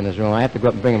resting in his room. I have to go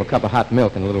up and bring him a cup of hot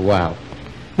milk in a little while.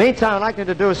 Meantime, I'd like to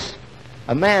introduce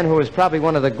a man who is probably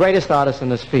one of the greatest artists in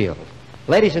this field.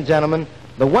 Ladies and gentlemen,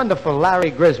 the wonderful Larry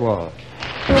Griswold.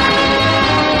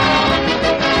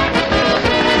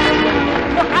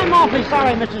 Look, I'm awfully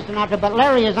sorry, Mr. Sinatra, but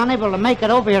Larry is unable to make it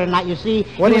over here tonight, you see.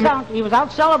 What do you mean? He was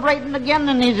out celebrating again,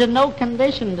 and he's in no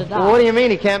condition to die. Well, what do you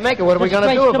mean he can't make it? What are we going to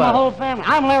do Disgrace to my about whole family.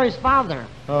 I'm Larry's father. it?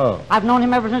 Oh. I've known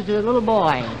him ever since he was a little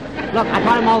boy. Look, I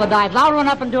taught him all the dives. I'll run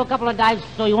up and do a couple of dives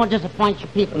so you won't disappoint your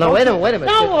people. No, wait a minute.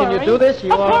 Don't Can worry. you do this?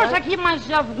 You of all course, right? I keep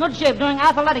myself in good shape doing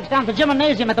athletics down at the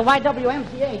gymnasium at the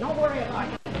YWMCA. Don't worry about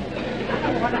it.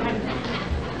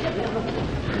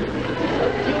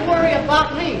 You worry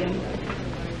about me.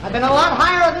 I've been a lot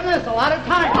higher than this a lot of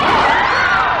times.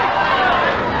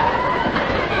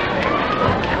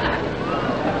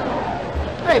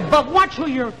 Hey, but watch who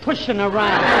you're pushing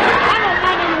around. I don't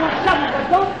mind anyone shoving, but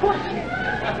don't push me.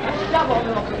 Shovel,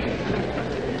 little.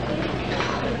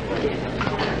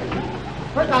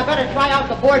 First, I better try out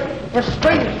the board for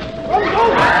spring.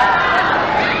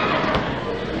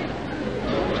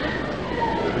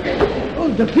 Oh,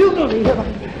 the bugle here.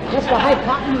 That's the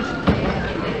hypotenuse.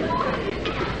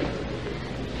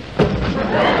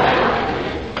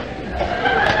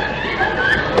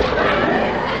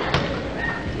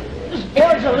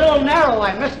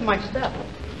 I missed my step.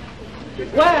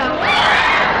 Well,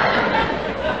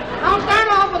 I'll start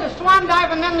off with a swan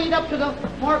dive and then lead up to the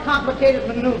more complicated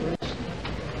maneuvers.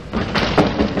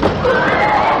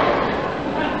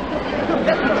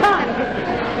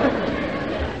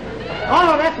 Oh,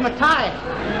 no, that's my tie.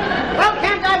 Well,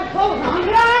 can't I have clothes on?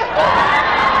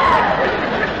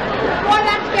 Boy,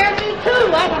 that scared me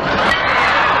too.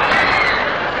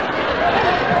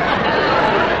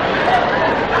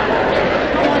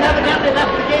 Someone evidently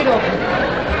left the gate open.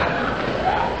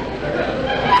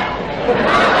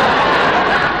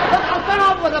 Look, I'll start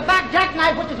off with a back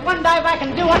jackknife, which is one dive I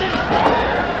can do.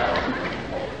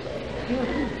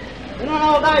 You know, in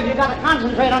all dives, you got to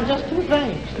concentrate on just two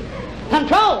things.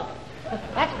 Control.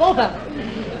 That's both of them.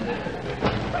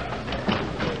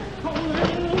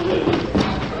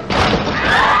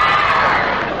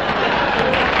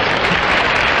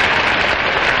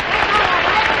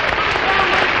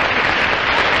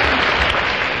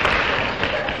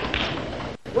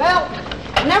 Well,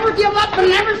 never give up and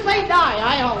never say die,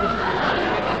 I always.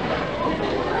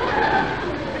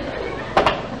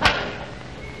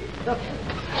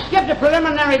 Skip the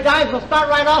preliminary dives. We'll start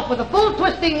right off with a full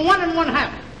twisting 1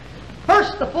 1/2.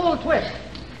 First, the full twist.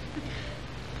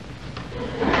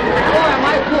 Boy, am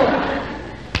I cool.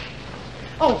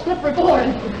 Oh, slippery board.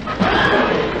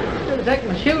 Should take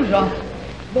my shoes off.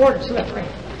 Board slippery.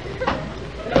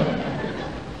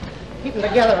 Keep them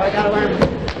together. I gotta wear them.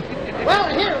 Well,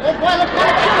 here. Oh, boy, look what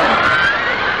it's doing.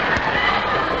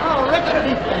 Oh, Richard.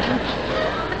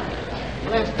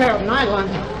 Last pair of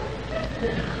nylons.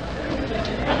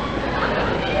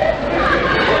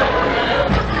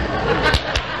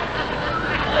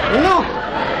 No.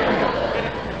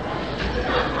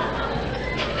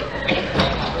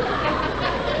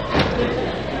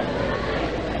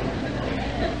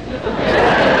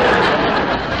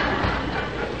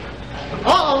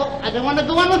 Uh-oh, I don't want to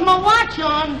go in with my watch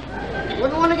on.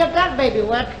 Wouldn't want to get that baby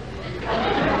wet.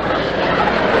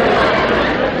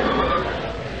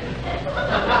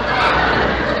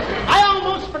 I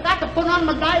almost forgot to put on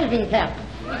my diving cap.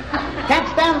 Can't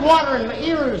stand water in my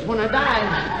ears when I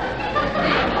dive.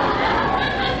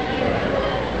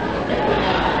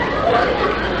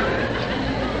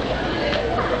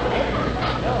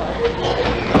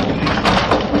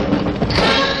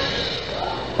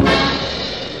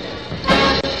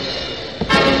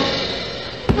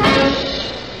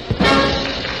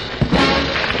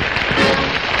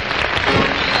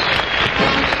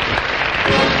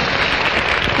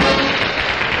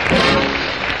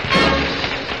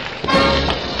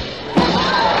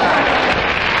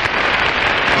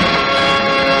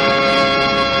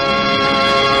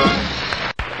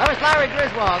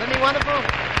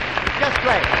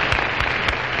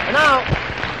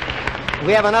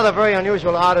 We have another very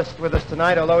unusual artist with us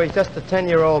tonight, although he's just a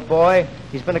 10-year-old boy.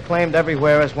 He's been acclaimed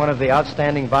everywhere as one of the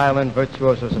outstanding violin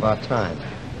virtuosos of our time.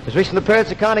 His recent appearance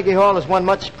at Carnegie Hall has won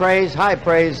much praise, high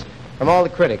praise, from all the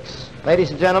critics. Ladies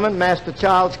and gentlemen, Master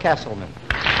Charles Castleman.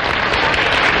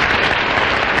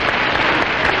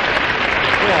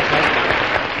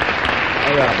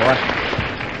 Here you are, boy.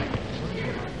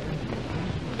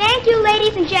 Thank you,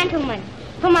 ladies and gentlemen.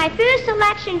 For my first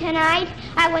selection tonight,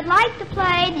 I would like to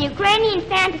play the Ukrainian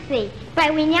Fantasy by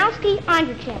Wieniawski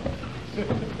Ondrejczyk.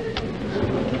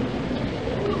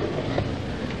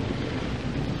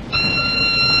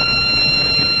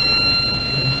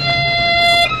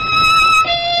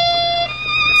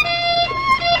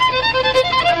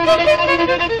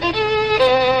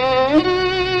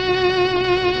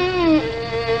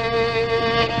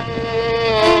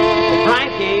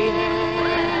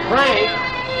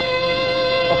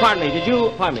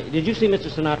 Did you see Mr.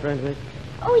 Sinatra in this?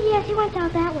 Oh, yes, he went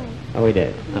out that way. Oh, he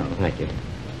did? Oh, thank you.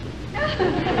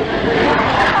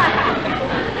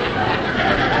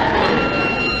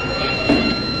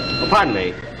 Oh, pardon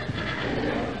me.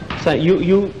 So,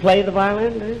 you play the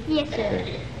violin? Eh? Yes, sir.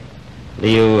 Do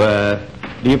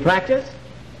you practice?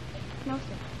 No,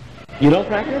 sir. You don't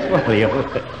practice? Well,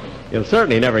 you'll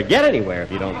certainly never get anywhere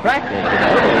if you don't practice. You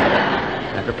know?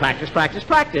 After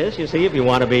practice, you see, if you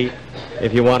want to be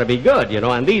good, you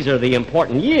know, and these are the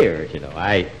important years, you know.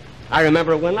 I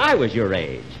remember when I was your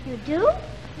age. You do?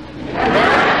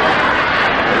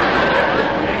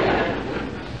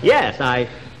 Yes, I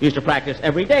used to practice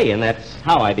every day, and that's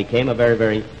how I became a very,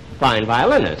 very fine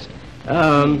violinist.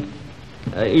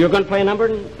 You're going to play a number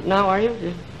now, are you?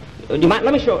 You might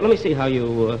let me see how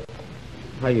you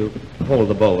hold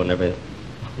the bow and everything.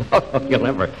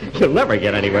 You'll never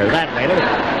get anywhere that way.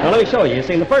 Let me show you. You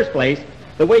see, in the first place,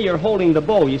 the way you're holding the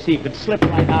bow, you see, it could slip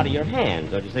right out of your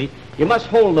hands, don't you see? You must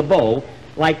hold the bow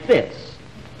like this.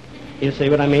 You see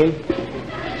what I mean?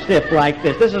 stiff like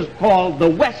this. This is called the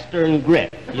Western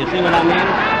grip. You see what I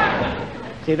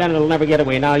mean? See, then it'll never get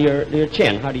away. Now, your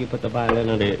chin, how do you put the violin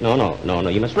under it? No,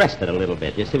 you must rest it a little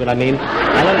bit. You see what I mean?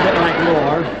 A little bit like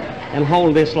more, and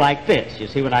hold this like this. You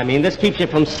see what I mean? This keeps you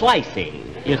from slicing,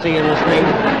 you see, in the string.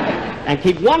 And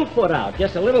keep one foot out,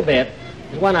 just a little bit.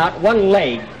 One out, one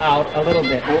leg out a little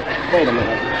bit. Oh, wait a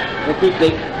minute. You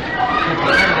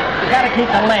got to keep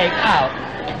the leg out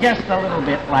just a little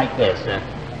bit like this.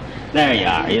 There you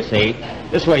are, you see.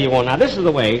 This way you won't. Now, this is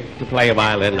the way to play a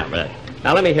violin number.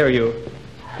 Now, let me hear you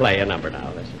play a number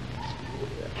now. Listen.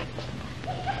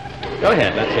 Go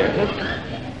ahead, let's hear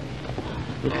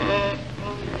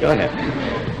it. Go ahead.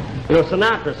 You know,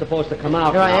 Sinatra's supposed to come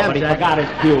out now, but he forgot his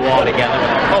cue altogether.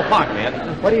 Oh, pardon me.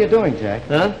 What are you doing, Jack?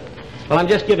 Huh? Well, I'm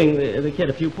just giving the kid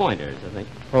a few pointers, I think.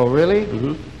 Oh, really?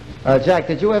 Mm-hmm. Jack,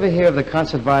 did you ever hear of the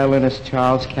concert violinist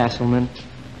Charles Castleman?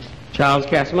 Charles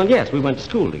Castleman? Yes, we went to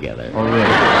school together. Oh, really?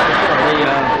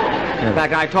 In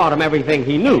fact, I taught him everything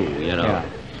he knew, you know. Yeah.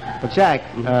 But, Jack,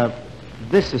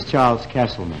 this is Charles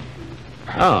Castleman.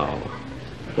 Oh.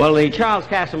 Well, the Charles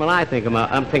Castleman I'm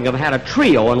thinking of had a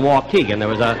trio in Waukegan. There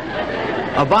was a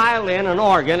violin, an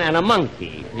organ, and a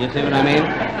monkey. You see what I mean?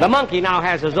 The monkey now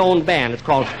has his own band. It's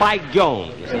called Spike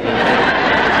Jones.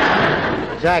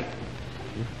 Jack,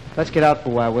 let's get out for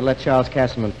a while. We'll let Charles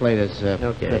Castleman play this.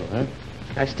 Okay. Fiddle, huh?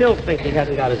 I still think he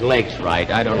hasn't got his legs right.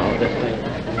 I don't know this thing.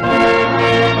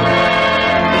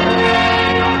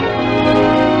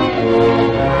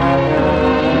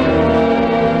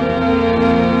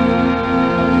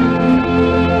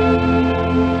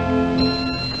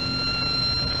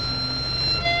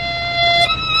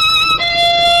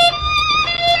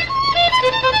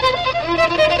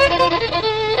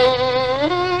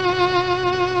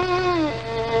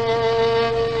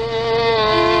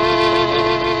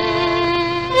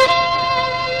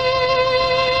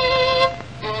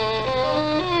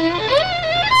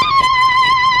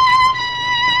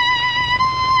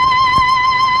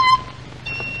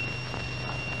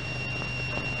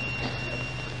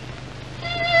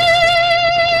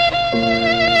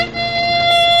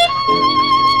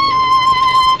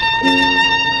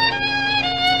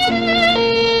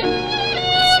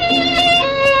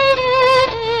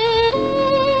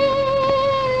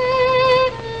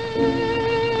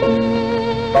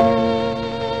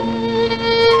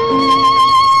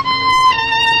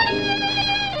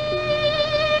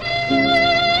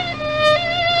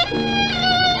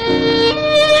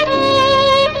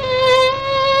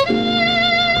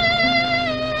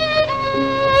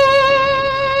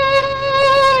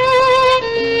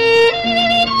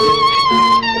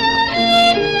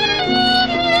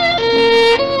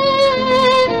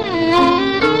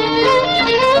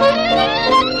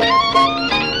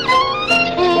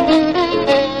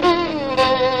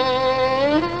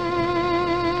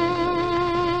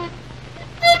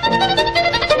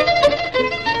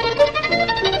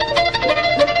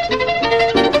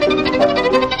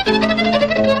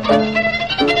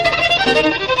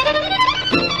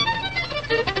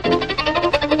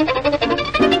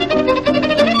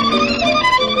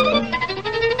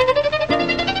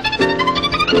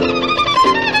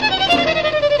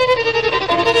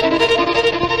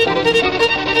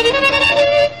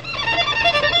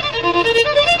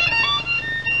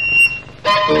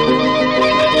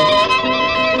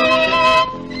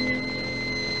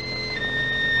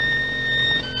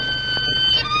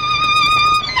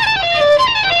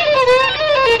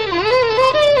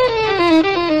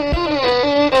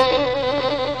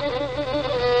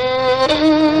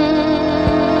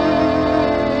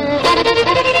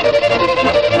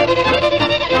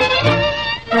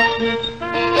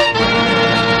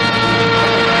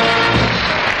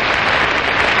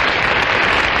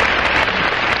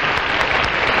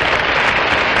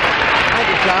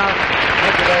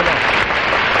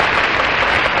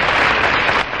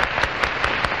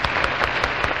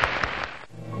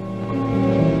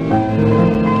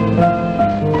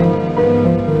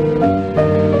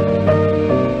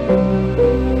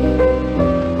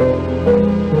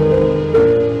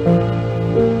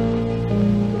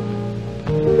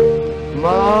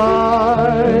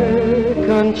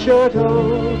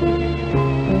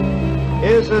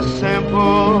 is a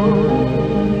simple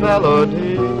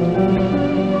melody,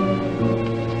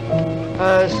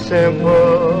 as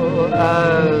simple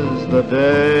as the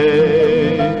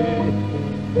day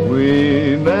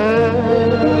we met.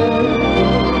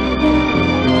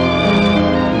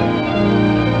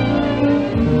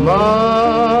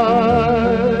 My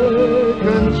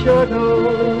concerto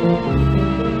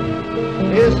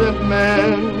isn't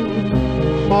meant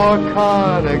for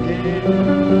Carnegie,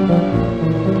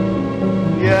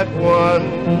 yet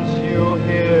once you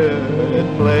hear it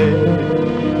play,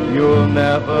 you'll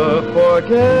never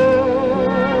forget.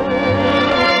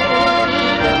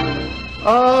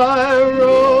 I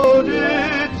wrote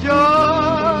it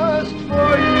just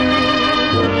for you,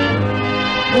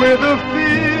 with a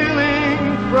feeling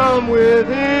from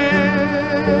within.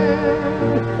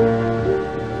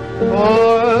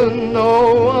 For no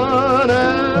one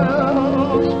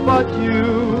else but you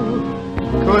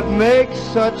could make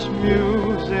such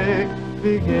music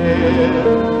begin.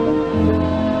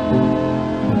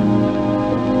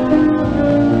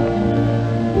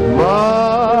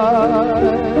 My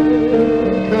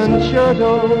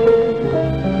concerto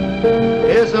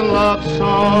is a love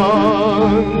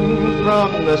song from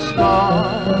the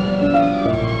start,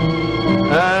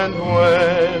 and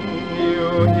when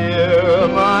you hear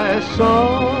my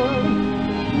song,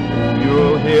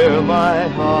 you'll hear my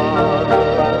heart.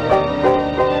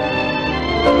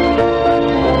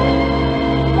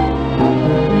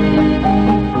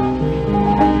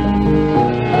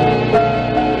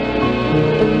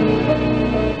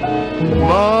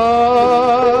 My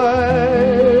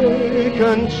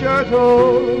concerto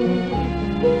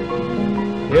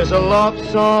is a love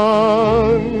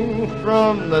song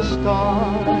from the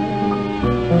start,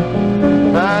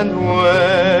 and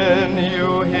when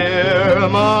you hear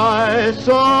my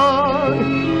song,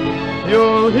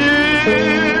 you'll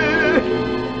hear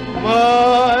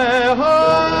my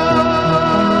heart.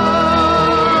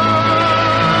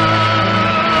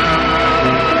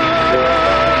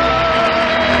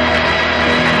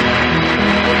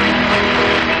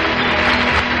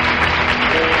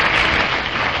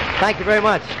 Thank you very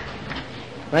much.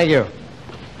 Thank you.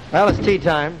 Well, it's tea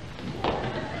time.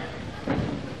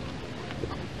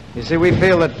 You see, we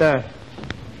feel that they're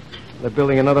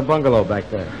building another bungalow back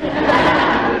there.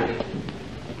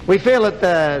 We feel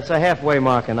that it's a halfway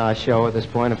mark in our show at this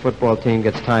point. A football team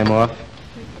gets time off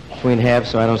between halves,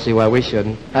 so I don't see why we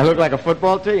shouldn't. I look like a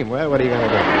football team. Well, what are you going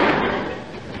to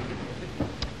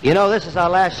do? You know, this is our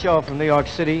last show from New York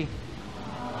City.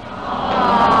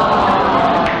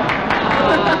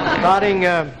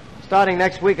 Starting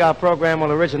next week, our program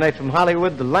will originate from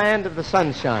Hollywood, the land of the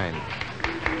sunshine.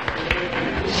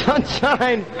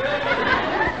 Sunshine!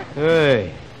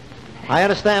 Hey. I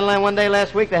understand one day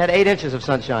last week they had 8 inches of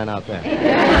sunshine out there.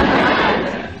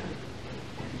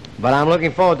 But I'm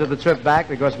looking forward to the trip back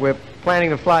because we're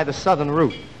planning to fly the southern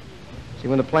route. See,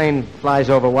 when the plane flies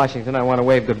over Washington, I want to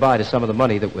wave goodbye to some of the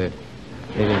money that we're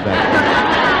leaving back.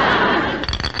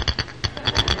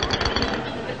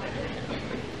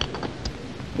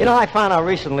 You know, I found out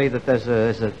recently that there's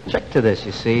a trick to this,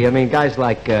 you see. I mean, guys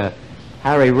like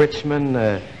Harry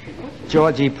Richmond,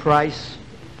 Georgie Price,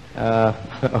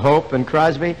 Hope and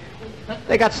Crosby,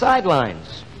 they got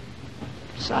sidelines,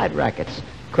 side rackets.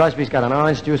 Crosby's got an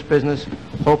orange juice business.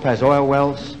 Hope has oil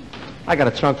wells. I got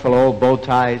a trunk full of old bow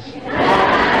ties.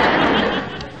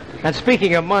 And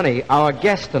speaking of money, our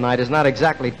guest tonight is not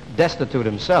exactly destitute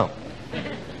himself.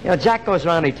 You know, Jack goes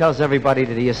around and he tells everybody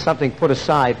that he has something put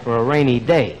aside for a rainy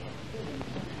day.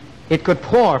 It could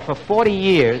pour for 40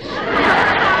 years,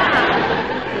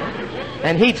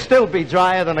 and he'd still be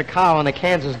drier than a cow in a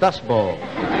Kansas Dust Bowl.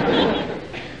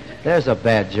 There's a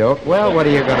bad joke. Well, what are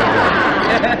you going to do?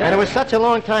 And it was such a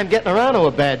long time getting around to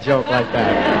a bad joke like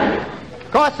that.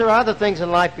 Of course, there are other things in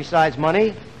life besides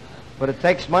money, but it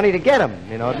takes money to get them.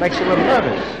 You know, it makes you a little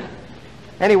nervous.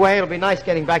 Anyway, it'll be nice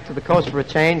getting back to the coast for a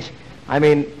change. I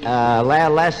mean,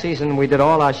 last season we did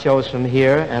all our shows from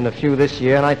here and a few this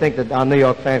year, and I think that our New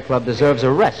York fan club deserves a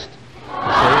rest. See?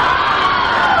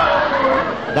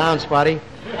 Down, Spotty.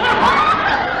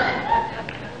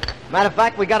 Matter of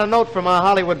fact, we got a note from our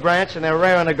Hollywood branch, and they're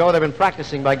raring to go. They've been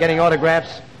practicing by getting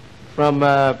autographs from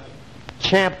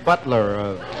Champ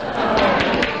Butler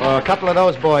or a couple of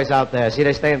those boys out there. See,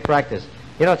 they stay in practice.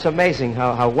 You know, it's amazing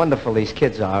how wonderful these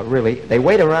kids are, really. They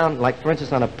wait around, like, for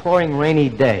instance, on a pouring rainy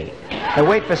day. They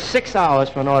wait for 6 hours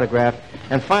for an autograph,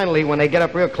 and finally, when they get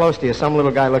up real close to you, some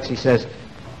little guy looks, he says,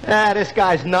 this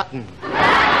guy's nuttin'.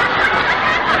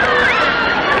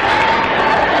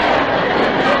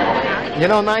 You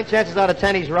know, 9 chances out of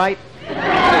 10, he's right.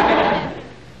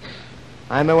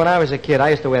 I mean, when I was a kid, I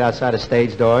used to wait outside of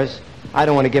stage doors. I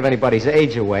don't want to give anybody's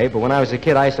age away, but when I was a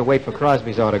kid, I used to wait for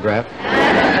Crosby's autograph.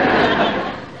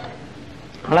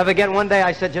 I'll never forget one day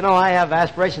I said, you know, I have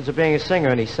aspirations of being a singer,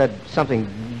 and he said something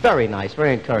very nice,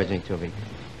 very encouraging to me.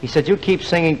 He said, you keep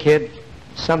singing, kid.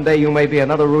 Someday you may be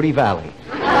another Rudy Valley.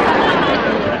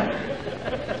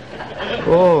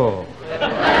 Oh.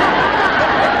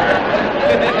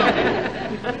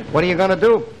 What are you going to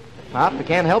do, Pop? I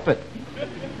can't help it.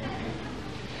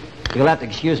 You'll have to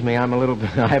excuse me. I'm a little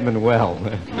bit, I haven't been well.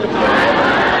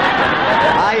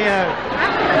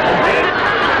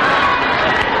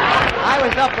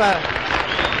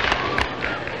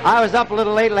 I was up a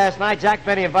little late last night. Jack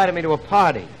Benny invited me to a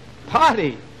party.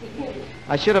 Party?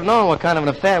 I should have known what kind of an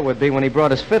affair it would be when he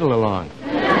brought his fiddle along.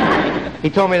 He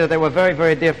told me that they were very,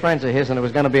 very dear friends of his, and it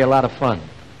was going to be a lot of fun.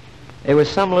 It was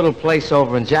some little place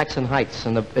over in Jackson Heights,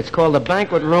 and it's called the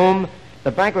banquet room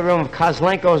of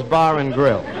Kozlenko's Bar and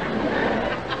Grill.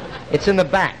 It's in the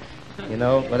back, you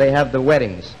know, where they have the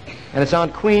weddings. And it's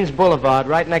on Queens Boulevard,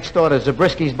 right next door to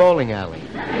Zabrisky's Bowling Alley.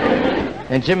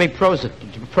 And Jimmy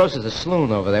Prosser's a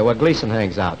saloon over there where Gleason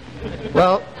hangs out.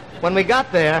 Well, when we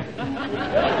got there,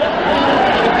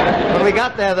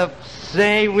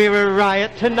 say we were a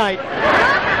riot tonight.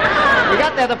 We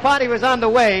got there, the party was on the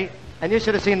way, and you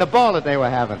should have seen the ball that they were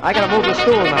having. I gotta move the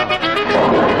stool now.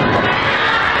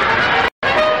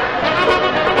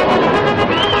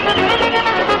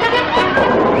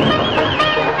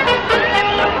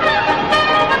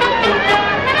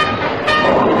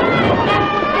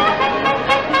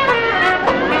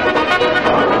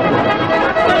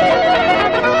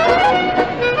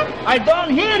 I don't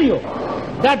hear you.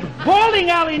 That bowling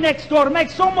alley next door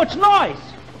makes so much noise.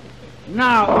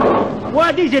 Now,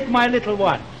 what is it, my little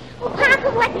one? Well,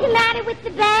 Papa, what's the matter with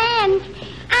the band?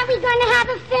 Are we going to have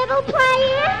a fiddle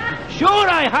player? Sure,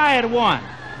 I hired one.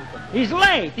 He's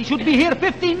late. He should be here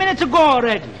 15 minutes ago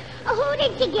already. Who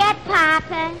did you get,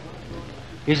 Papa?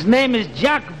 His name is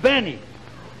Jack Benny.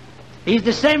 He's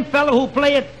the same fellow who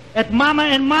played at Mama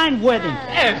and mine wedding.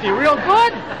 Is he real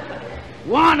good?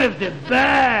 One of the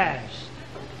best.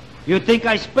 You think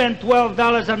I spend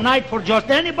 $12 a night for just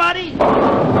anybody?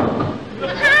 Papa,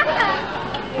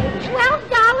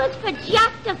 $12 for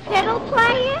just a fiddle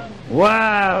player?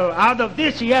 Well, out of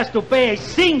this he has to pay a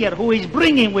singer who he's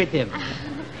bringing with him.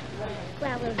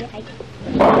 Well, we'll get...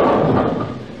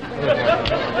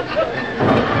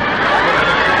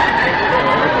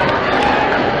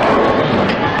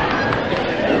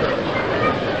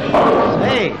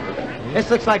 Hey, this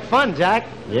looks like fun, Jack.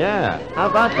 Yeah. How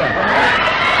about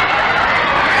that?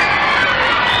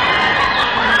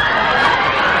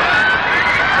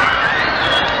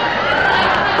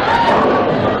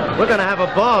 We're going to have a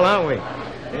ball, aren't we?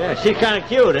 Yeah, she's kind of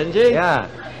cute, isn't she? Yeah.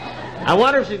 I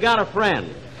wonder if she's got a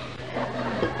friend.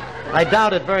 I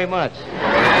doubt it very much.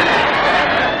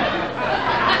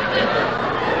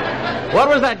 What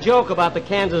was that joke about the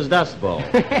Kansas Dust Bowl?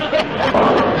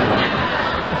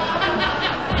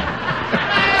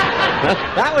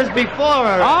 That was before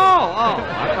her. Oh.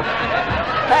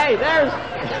 Hey,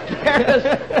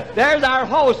 there's our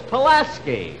host,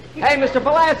 Pulaski. Hey, Mr.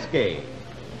 Pulaski.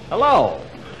 Hello.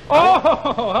 Oh,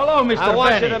 hello, Mr. I want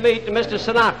Benny. you to meet Mr.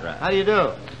 Sinatra. How do you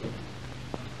do?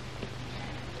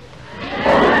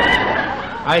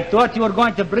 I thought you were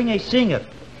going to bring a singer.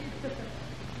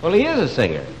 Well, he is a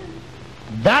singer.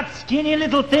 That skinny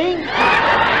little thing?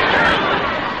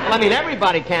 Well, I mean,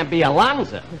 everybody can't be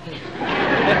Alonzo.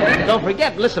 Don't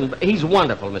forget, listen, he's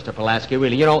wonderful, Mr. Pulaski,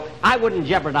 really. You know, I wouldn't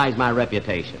jeopardize my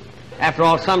reputation. After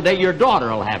all, someday your daughter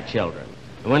will have children.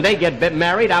 And when they get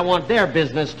married, I want their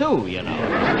business, too, you know.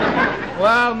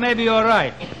 Well, maybe you're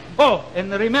right. Oh,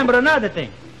 and remember another thing.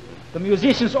 The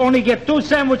musicians only get 2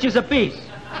 sandwiches apiece.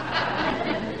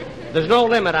 There's no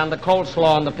limit on the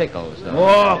coleslaw and the pickles, though.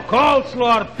 Oh,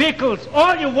 coleslaw, pickles,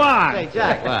 all you want. Hey,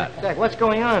 Jack. What? Jack, what's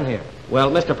going on here? Well,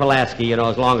 Mr. Pulaski, you know,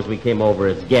 as long as we came over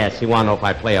as guests, he wanted to know if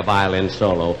I play a violin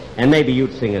solo, and maybe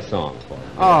you'd sing a song for him.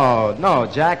 Oh, no,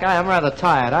 Jack, I'm rather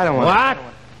tired. I don't want... What?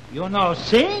 You know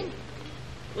sing?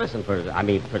 Listen, for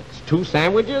 2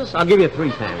 sandwiches? I'll give you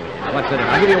 3 sandwiches. What's it?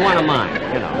 I'll give you one of mine,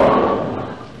 you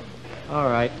know. All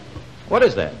right. What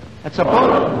is that? That's a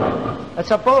bowling.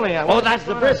 That's a bowling alley. Oh, that's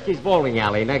the Brisky's bowling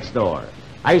alley next door.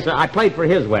 I played for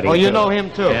his wedding. Oh, you too. know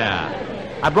him, too? Yeah.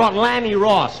 I brought Lanny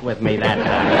Ross with me that time.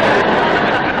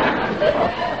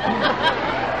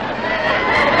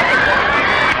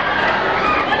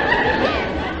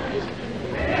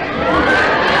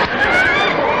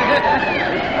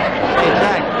 Hey,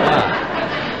 Jack.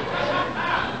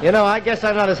 You know, I guess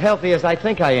I'm not as healthy as I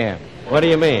think I am. What do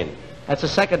you mean? That's the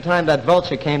second time that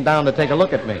vulture came down to take a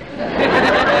look at me.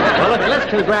 Well, look, let's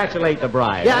congratulate the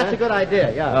bride. Yeah, huh? that's a good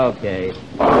idea, yeah. Okay.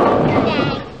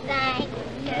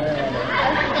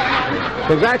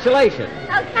 Congratulations.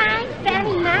 Oh, thanks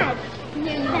very much.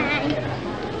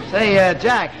 Thanks. Say,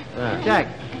 Jack. Jack,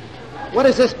 what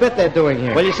is this bit they're doing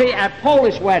here? Well, you see, at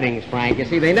Polish weddings, Frank, you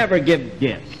see, they never give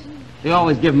gifts. They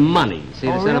always give money. See,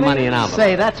 they send the money in envelopes.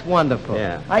 Say, that's wonderful.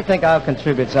 Yeah. I think I'll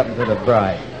contribute something to the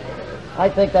bride. I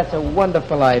think that's a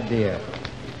wonderful idea.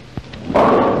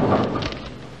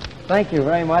 Thank you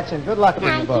very much, and good luck to you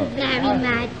Thank you both. very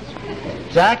much.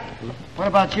 Jack, what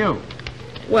about you?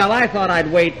 Well, I thought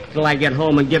I'd wait till I get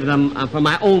home and give them for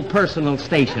my own personal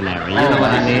stationery. You know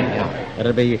what I mean? Yeah.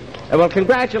 It'll be... well,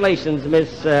 congratulations,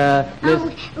 Miss...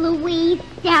 Oh, Louise,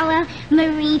 Stella,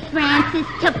 Marie Frances,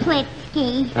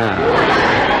 Toplitsky.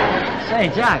 Say,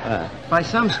 Jack, by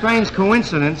some strange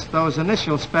coincidence, those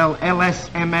initials spell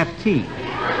LSMFT.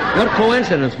 What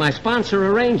coincidence. My sponsor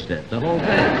arranged it, the whole thing.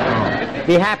 Oh.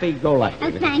 Be happy, go lucky.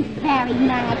 Oh, thanks very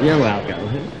much. You're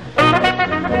welcome.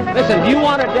 Listen, do you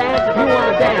want to dance? If you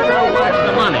want to dance, I'll watch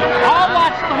the money. I'll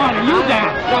watch the money. You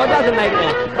dance. No, it doesn't make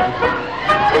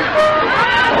sense.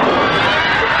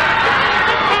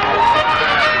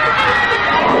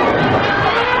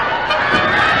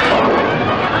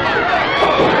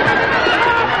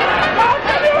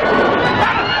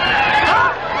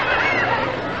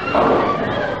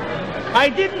 I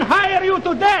didn't hire you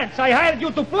to dance. I hired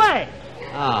you to play.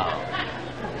 Oh.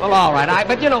 Well, all right.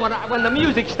 But you know, when the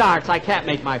music starts, I can't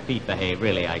make my feet behave.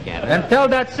 Really, I can't. And tell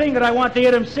that singer I want to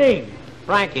hear him sing.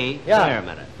 Frankie, Yeah. come here a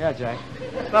minute. Yeah, Jack.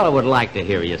 This fellow would like to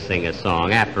hear you sing a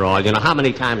song. After all, you know, how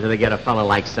many times do they get a fellow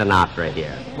like Sinatra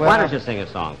here? Well, why don't you sing a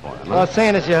song for him? Well,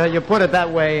 seeing as you put it that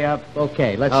way,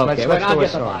 okay, let's well, do I'll a get the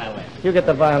song. violin. You get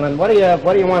the violin. What do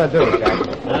you want to do, Jack?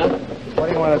 Huh? What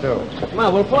do you want to do? Come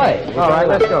on, we'll play. All right,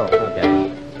 let's go.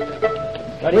 Okay.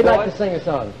 Ready, We'd like boys? to sing a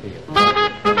song for you.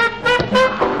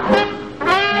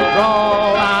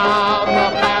 Roll out the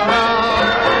barrel.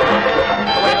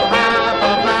 We'll have a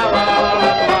barrel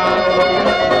of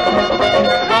fun.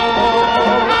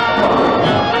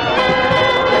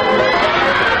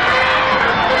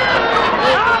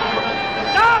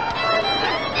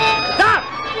 Stop!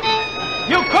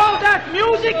 You call that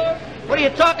music? What are you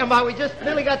talking about? We just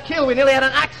nearly got killed. We nearly had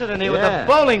an accident here with Yeah. a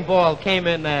bowling ball came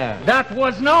in there. That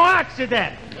was no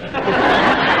accident.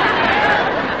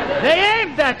 They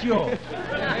aimed at you.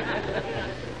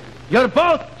 You're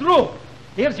both through.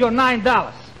 Here's your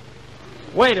 $9.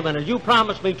 Wait a minute. You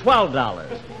promised me $12.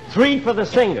 3 for the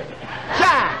singer.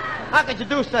 Jack, how could you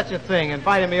do such a thing?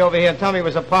 Inviting me over here and telling me it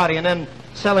was a party and then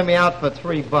selling me out for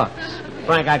 $3.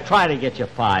 Frank, I tried to get you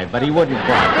 5, but he wouldn't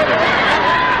budge.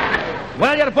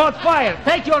 Well, you're both fired.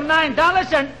 Take your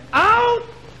 $9 and out.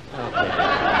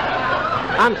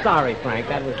 I'm sorry, Frank.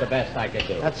 That was the best I could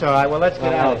do. That's all right. Well, let's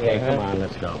get out of Okay, here. come on,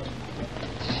 let's go.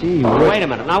 Gee, Wait a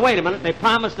minute. Now, wait a minute. They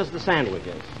promised us the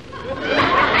sandwiches.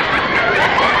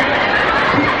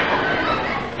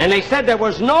 And they said there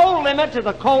was no limit to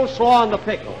the coleslaw and the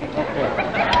pickle.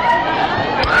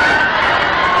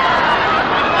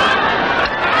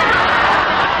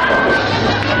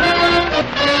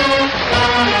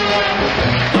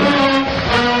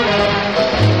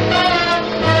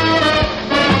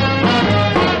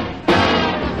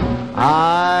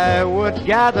 I would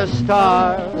gather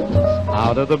stars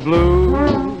out of the blue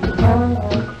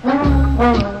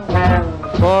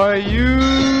for you,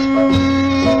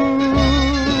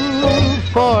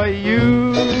 for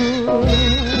you.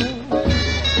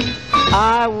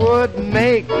 I would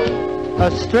make a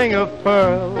string of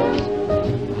pearls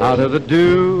out of the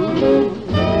dew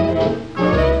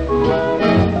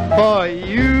for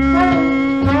you,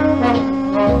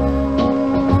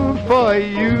 for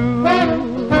you.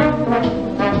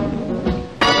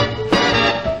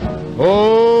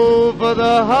 Over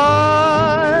the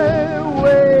highway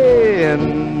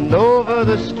and over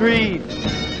the street,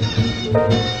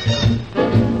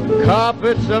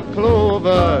 carpets of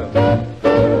clover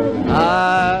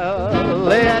I'll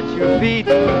lay at your feet.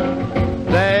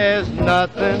 There's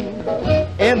nothing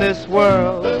in this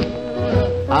world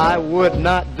I would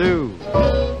not do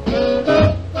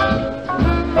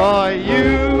for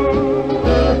you,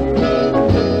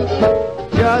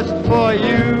 just for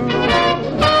you.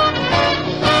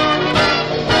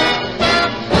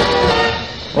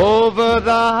 Over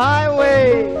the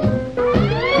highway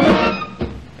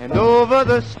and over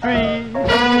the street,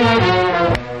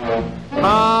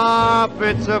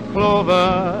 carpets of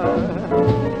clover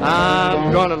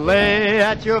I'm gonna lay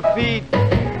at your feet.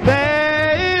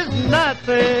 There is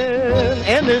nothing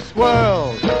in this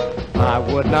world I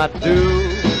would not do,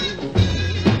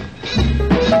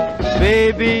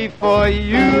 baby, for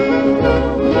you,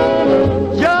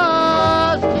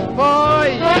 just for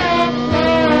you.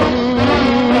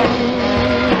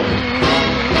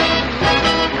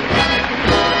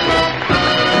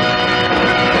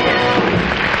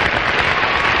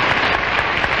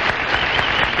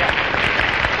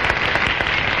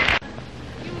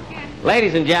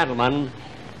 Ladies and gentlemen,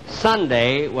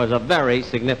 Sunday was a very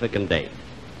significant day,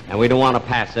 and we don't want to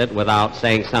pass it without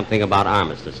saying something about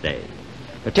Armistice Day,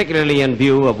 particularly in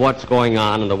view of what's going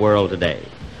on in the world today.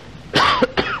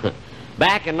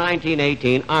 Back in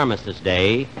 1918, Armistice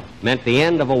Day meant the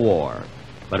end of a war.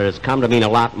 but it has come to mean a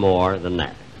lot more than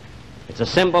that. It's a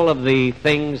symbol of the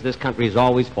things this country has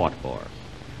always fought for: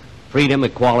 freedom,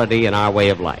 equality, and our way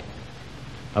of life.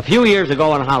 A few years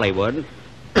ago in Hollywood,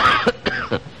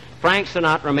 Frank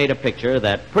Sinatra made a picture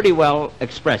that pretty well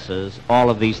expresses all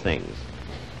of these things.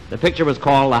 The picture was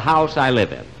called The House I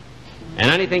Live In. And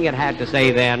anything it had to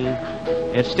say then,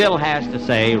 it still has to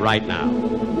say right now.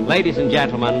 Ladies and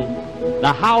gentlemen,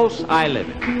 The House I Live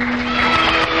In.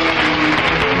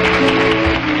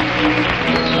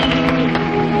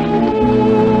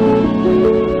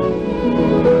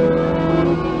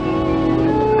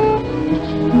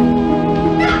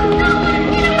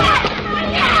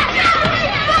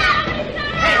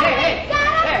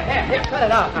 Cut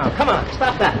it out now. Come on,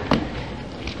 stop that.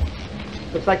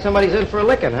 Looks like somebody's in for a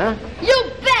licking, huh?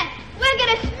 You bet! We're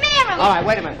gonna smear him! All right,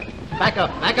 wait a minute. Back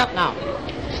up now.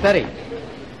 Steady.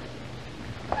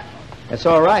 That's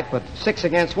all right, but 6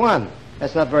 against 1.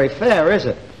 That's not very fair, is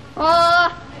it?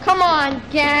 Oh, come on,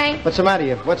 gang. What's the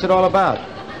matter? What's it all about?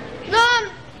 No,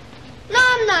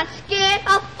 I'm not scared.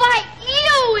 I'll fight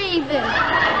you even.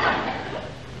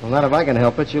 Well, not if I can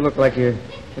help it. You look like you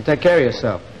take care of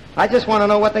yourself. I just want to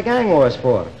know what the gang war is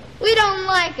for. We don't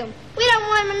like him. We don't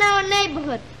want him in our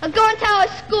neighborhood or going to our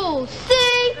school.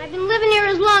 See? I've been living here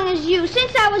as long as you,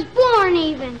 since I was born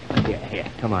even. Here,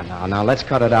 come on now. Now, let's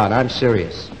cut it out. I'm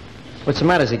serious. What's the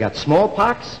matter? Has he got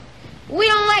smallpox? We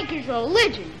don't like his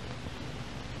religion.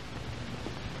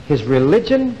 His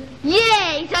religion?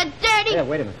 Yeah, he's a dirty... Yeah,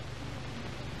 wait a minute.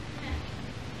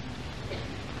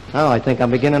 Oh, I think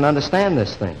I'm beginning to understand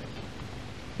this thing.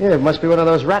 Yeah, it must be one of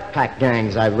those rat pack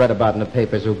gangs I've read about in the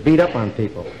papers who beat up on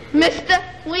people. Mister,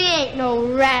 we ain't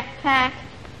no rat pack.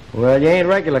 Well, you ain't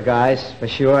regular guys, for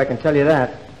sure, I can tell you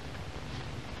that.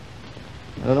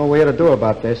 I don't know what you ought to do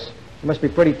about this. It must be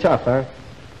pretty tough, huh?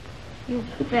 You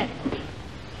bet.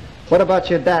 What about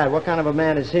your dad? What kind of a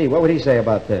man is he? What would he say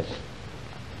about this?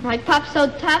 My pop's so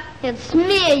tough, he'll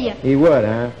smear you. He would,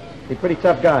 huh? He's a pretty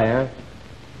tough guy, huh?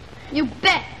 You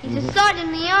bet. He's a sergeant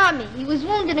in the Army. He was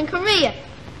wounded in Korea.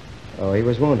 Oh, he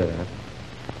was wounded, huh?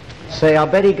 Say, I'll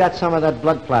bet he got some of that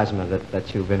blood plasma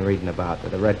that you've been reading about,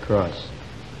 with the Red Cross.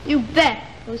 You bet.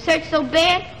 It was hurt so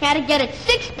bad, he had to get it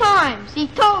 6 times. He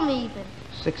told me even.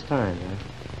 6 times, huh?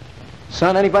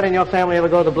 Son, anybody in your family ever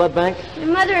go to the blood bank? Your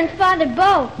mother and father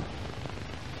both.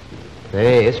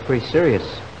 Hey, it's pretty serious.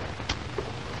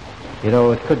 You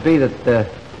know, it could be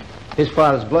that his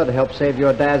father's blood helped save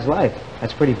your dad's life.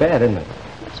 That's pretty bad, isn't it?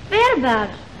 What's bad about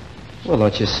it? Well,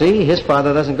 don't you see? His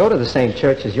father doesn't go to the same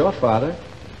church as your father.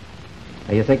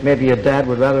 Now, you think maybe your dad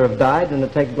would rather have died than to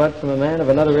take blood from a man of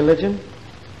another religion?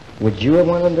 Would you have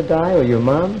wanted him to die, or your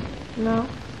mom? No.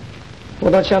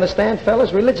 Well, don't you understand,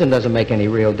 fellas? Religion doesn't make any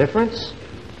real difference.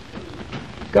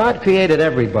 God created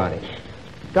everybody.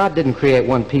 God didn't create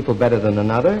one people better than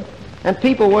another. And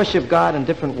people worship God in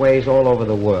different ways all over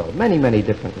the world. Many, many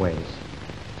different ways.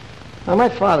 Now, my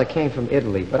father came from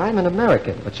Italy, but I'm an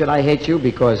American. But should I hate you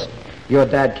because your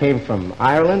dad came from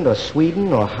Ireland or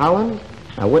Sweden or Holland?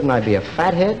 Now, wouldn't I be a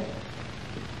fathead?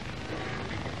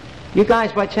 You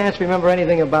guys, by chance, remember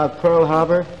anything about Pearl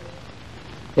Harbor?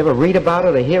 You ever read about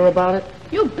it or hear about it?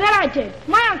 You bet I did.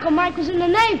 My Uncle Mike was in the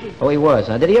Navy. Oh, he was,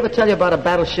 huh? Did he ever tell you about a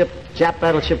battleship, Jap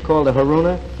battleship called the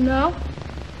Haruna? No.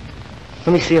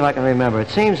 Let me see if I can remember. It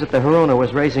seems that the Haruna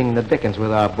was raising the dickens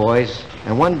with our boys,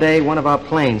 and one day one of our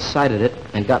planes sighted it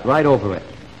and got right over it.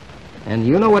 And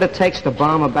you know what it takes to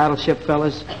bomb a battleship,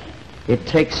 fellas? It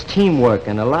takes teamwork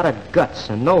and a lot of guts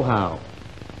and know-how.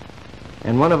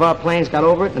 And one of our planes got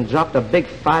over it and dropped a big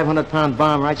 500-pound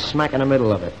bomb right smack in the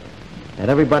middle of it. And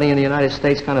everybody in the United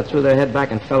States kind of threw their head back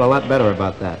and felt a lot better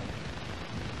about that.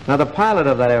 Now, the pilot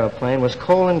of that airplane was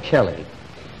Colin Kelly.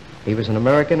 He was an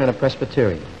American and a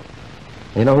Presbyterian.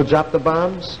 You know who dropped the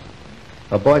bombs?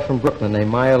 A boy from Brooklyn named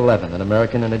Meyer Levin, an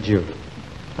American and a Jew.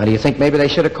 Now, do you think maybe they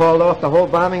should have called off the whole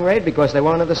bombing raid because they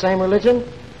weren't of the same religion?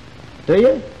 Do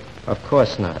you? Of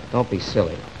course not. Don't be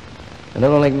silly. And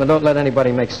don't let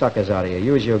anybody make suckers out of you.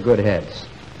 Use your good heads.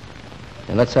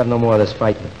 And let's have no more of this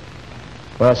fighting.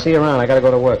 Well, I'll see you around. I gotta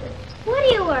go to work. What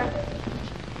do you work?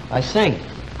 I sing.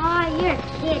 Oh, you're a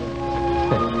kid.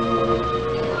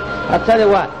 I'll tell you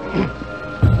what.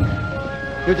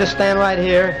 You just stand right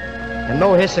here, and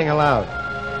no hissing allowed.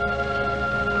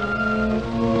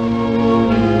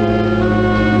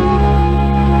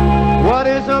 What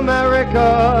is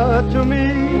America to me?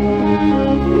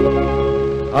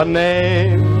 A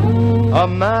name, a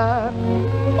map,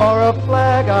 or a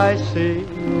flag I see?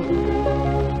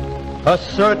 A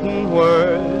certain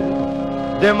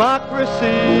word, democracy.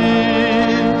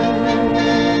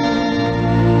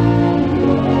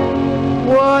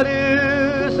 What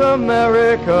is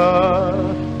America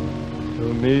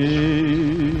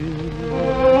me.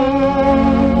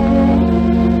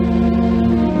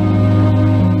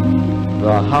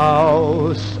 The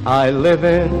house I live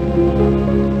in,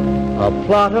 a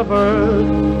plot of earth,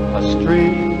 a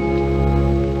street,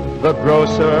 the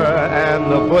grocer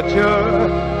and the butcher,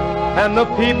 and the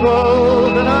people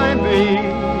that I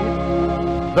meet,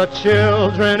 the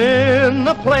children in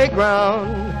the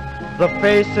playground, the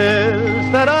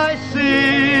faces that I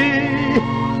see,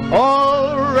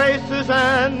 all races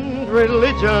and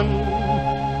religion,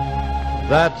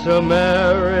 that's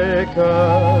America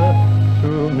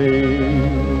to me.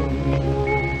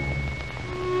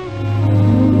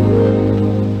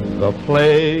 The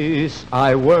place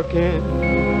I work in,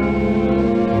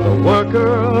 the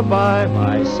worker by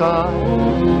my side,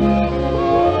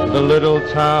 the little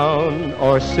town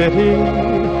or city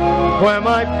where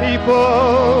my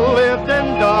people lived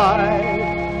and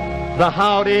died, the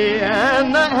howdy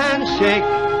and the handshake,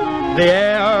 the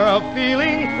air of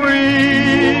feeling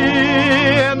free,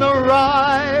 and the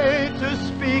right to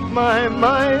speak my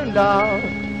mind out,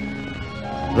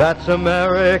 that's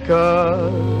America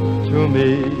to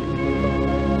me.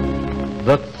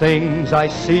 The things I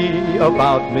see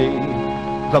about me,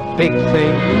 the big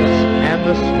things and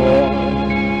the small,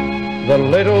 the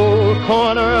little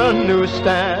corner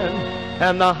newsstand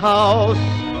and the house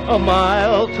a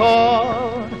mile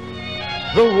tall,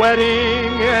 the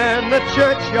wedding and the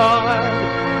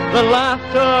churchyard, the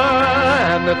laughter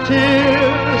and the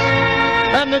tears,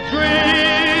 and the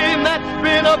dream that's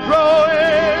been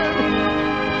a-growing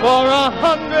for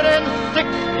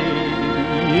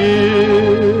 160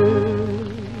 years.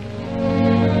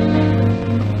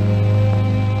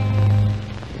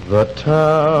 The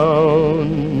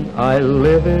town I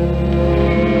live in,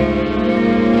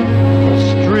 the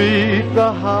street,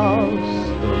 the house,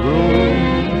 the room,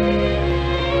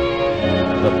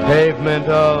 the pavement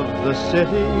of the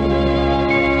city,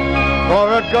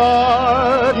 or a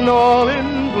garden all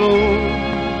in bloom,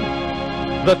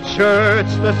 the church,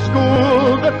 the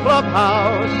school, the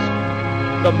clubhouse,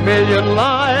 the million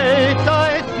lights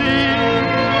I see,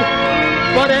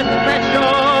 but especially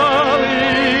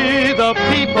the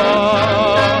people.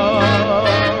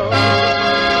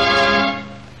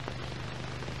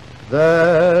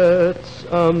 That's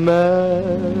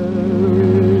America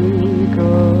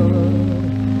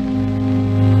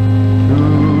to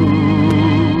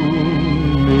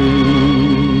me.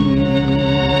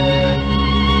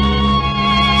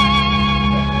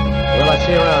 Well, I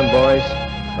see you around, boys.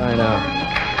 Bye now.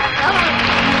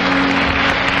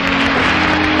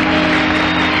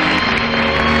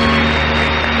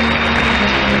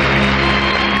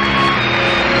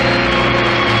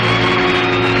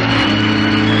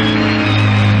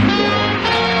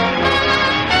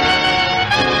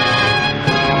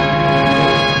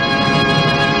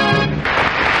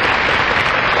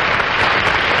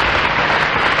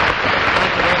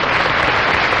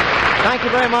 Thank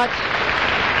you very much.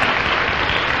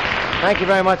 Thank you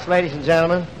very much, ladies and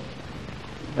gentlemen.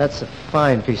 That's a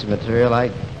fine piece of material.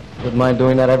 I wouldn't mind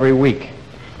doing that every week.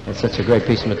 It's such a great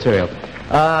piece of material.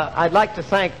 I'd like to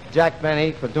thank Jack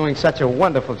Benny for doing such a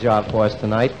wonderful job for us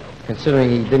tonight, considering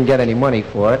he didn't get any money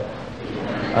for it.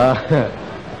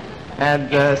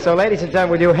 So, ladies and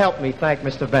gentlemen, will you help me thank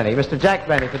Mr. Benny, Mr. Jack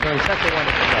Benny, for doing such a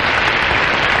wonderful job.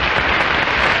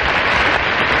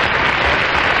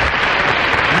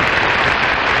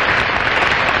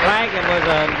 Frank, it was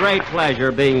a great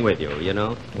pleasure being with you, you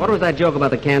know. What was that joke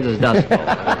about the Kansas Dust Bowl?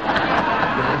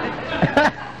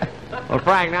 Well,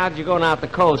 Frank, now that you're going out the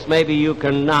coast, maybe you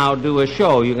can now do a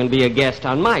show. You can be a guest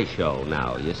on my show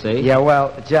now, you see? Yeah,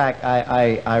 well, Jack,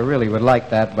 I really would like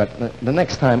that, but the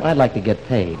next time I'd like to get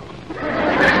paid.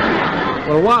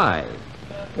 Well, why?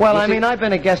 Well, I mean, I've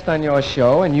been a guest on your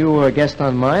show, and you were a guest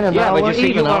on mine, and yeah, now but we're you see,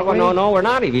 even, aren't we? no, we're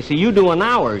not even. You see, you do an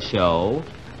hour show,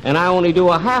 and I only do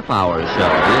a half-hour show, you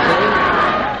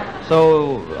see?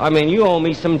 So, I mean, you owe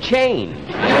me some change.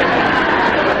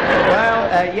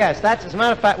 Well, yes, that's, as a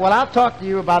matter of fact, well, I'll talk to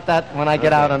you about that when I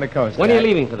get out on the coast. When are you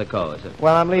leaving for the coast?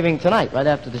 Well, I'm leaving tonight, right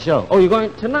after the show. Oh, you're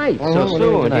going tonight? So we're leaving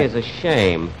soon? tonight. Here's a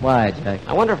shame. Why, Jack?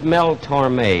 I wonder if Mel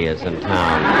Torme is in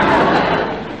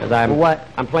town. Because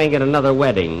I'm playing at another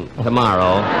wedding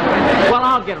tomorrow. Well,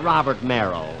 I'll get Robert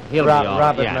Merrill. He'll be all right.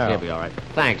 Robert Yes, Merrill. he'll be all right.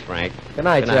 Thanks, Frank. Good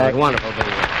night, Jack. It was wonderful being with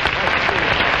you.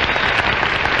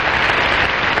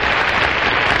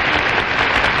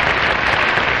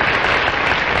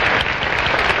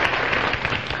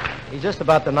 He's just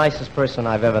about the nicest person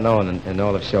I've ever known in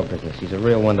all of show business. He's a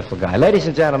real wonderful guy. Ladies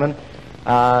and gentlemen,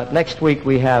 next week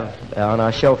we have, on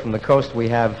our show from the coast, we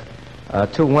have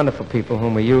two wonderful people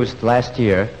whom we used last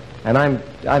year And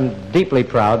I'm deeply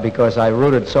proud because I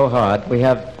rooted so hard. We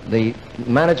have the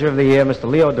manager of the year, Mr.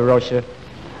 Leo DeRocha,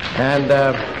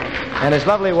 and his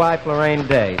lovely wife, Lorraine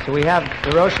Day. So we have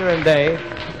DeRocha and Day,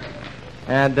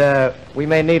 and we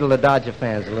may needle the Dodger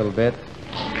fans a little bit.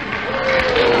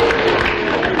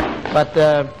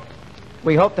 But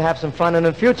we hope to have some fun, and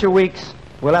in future weeks,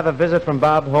 we'll have a visit from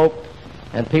Bob Hope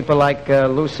and people like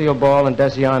Lucille Ball and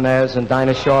Desi Arnaz and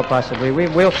Dinah Shaw, possibly.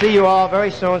 We'll see you all very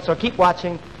soon, so keep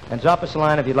watching and drop us a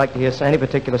line if you'd like to hear any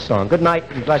particular song. Good night,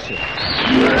 and bless you.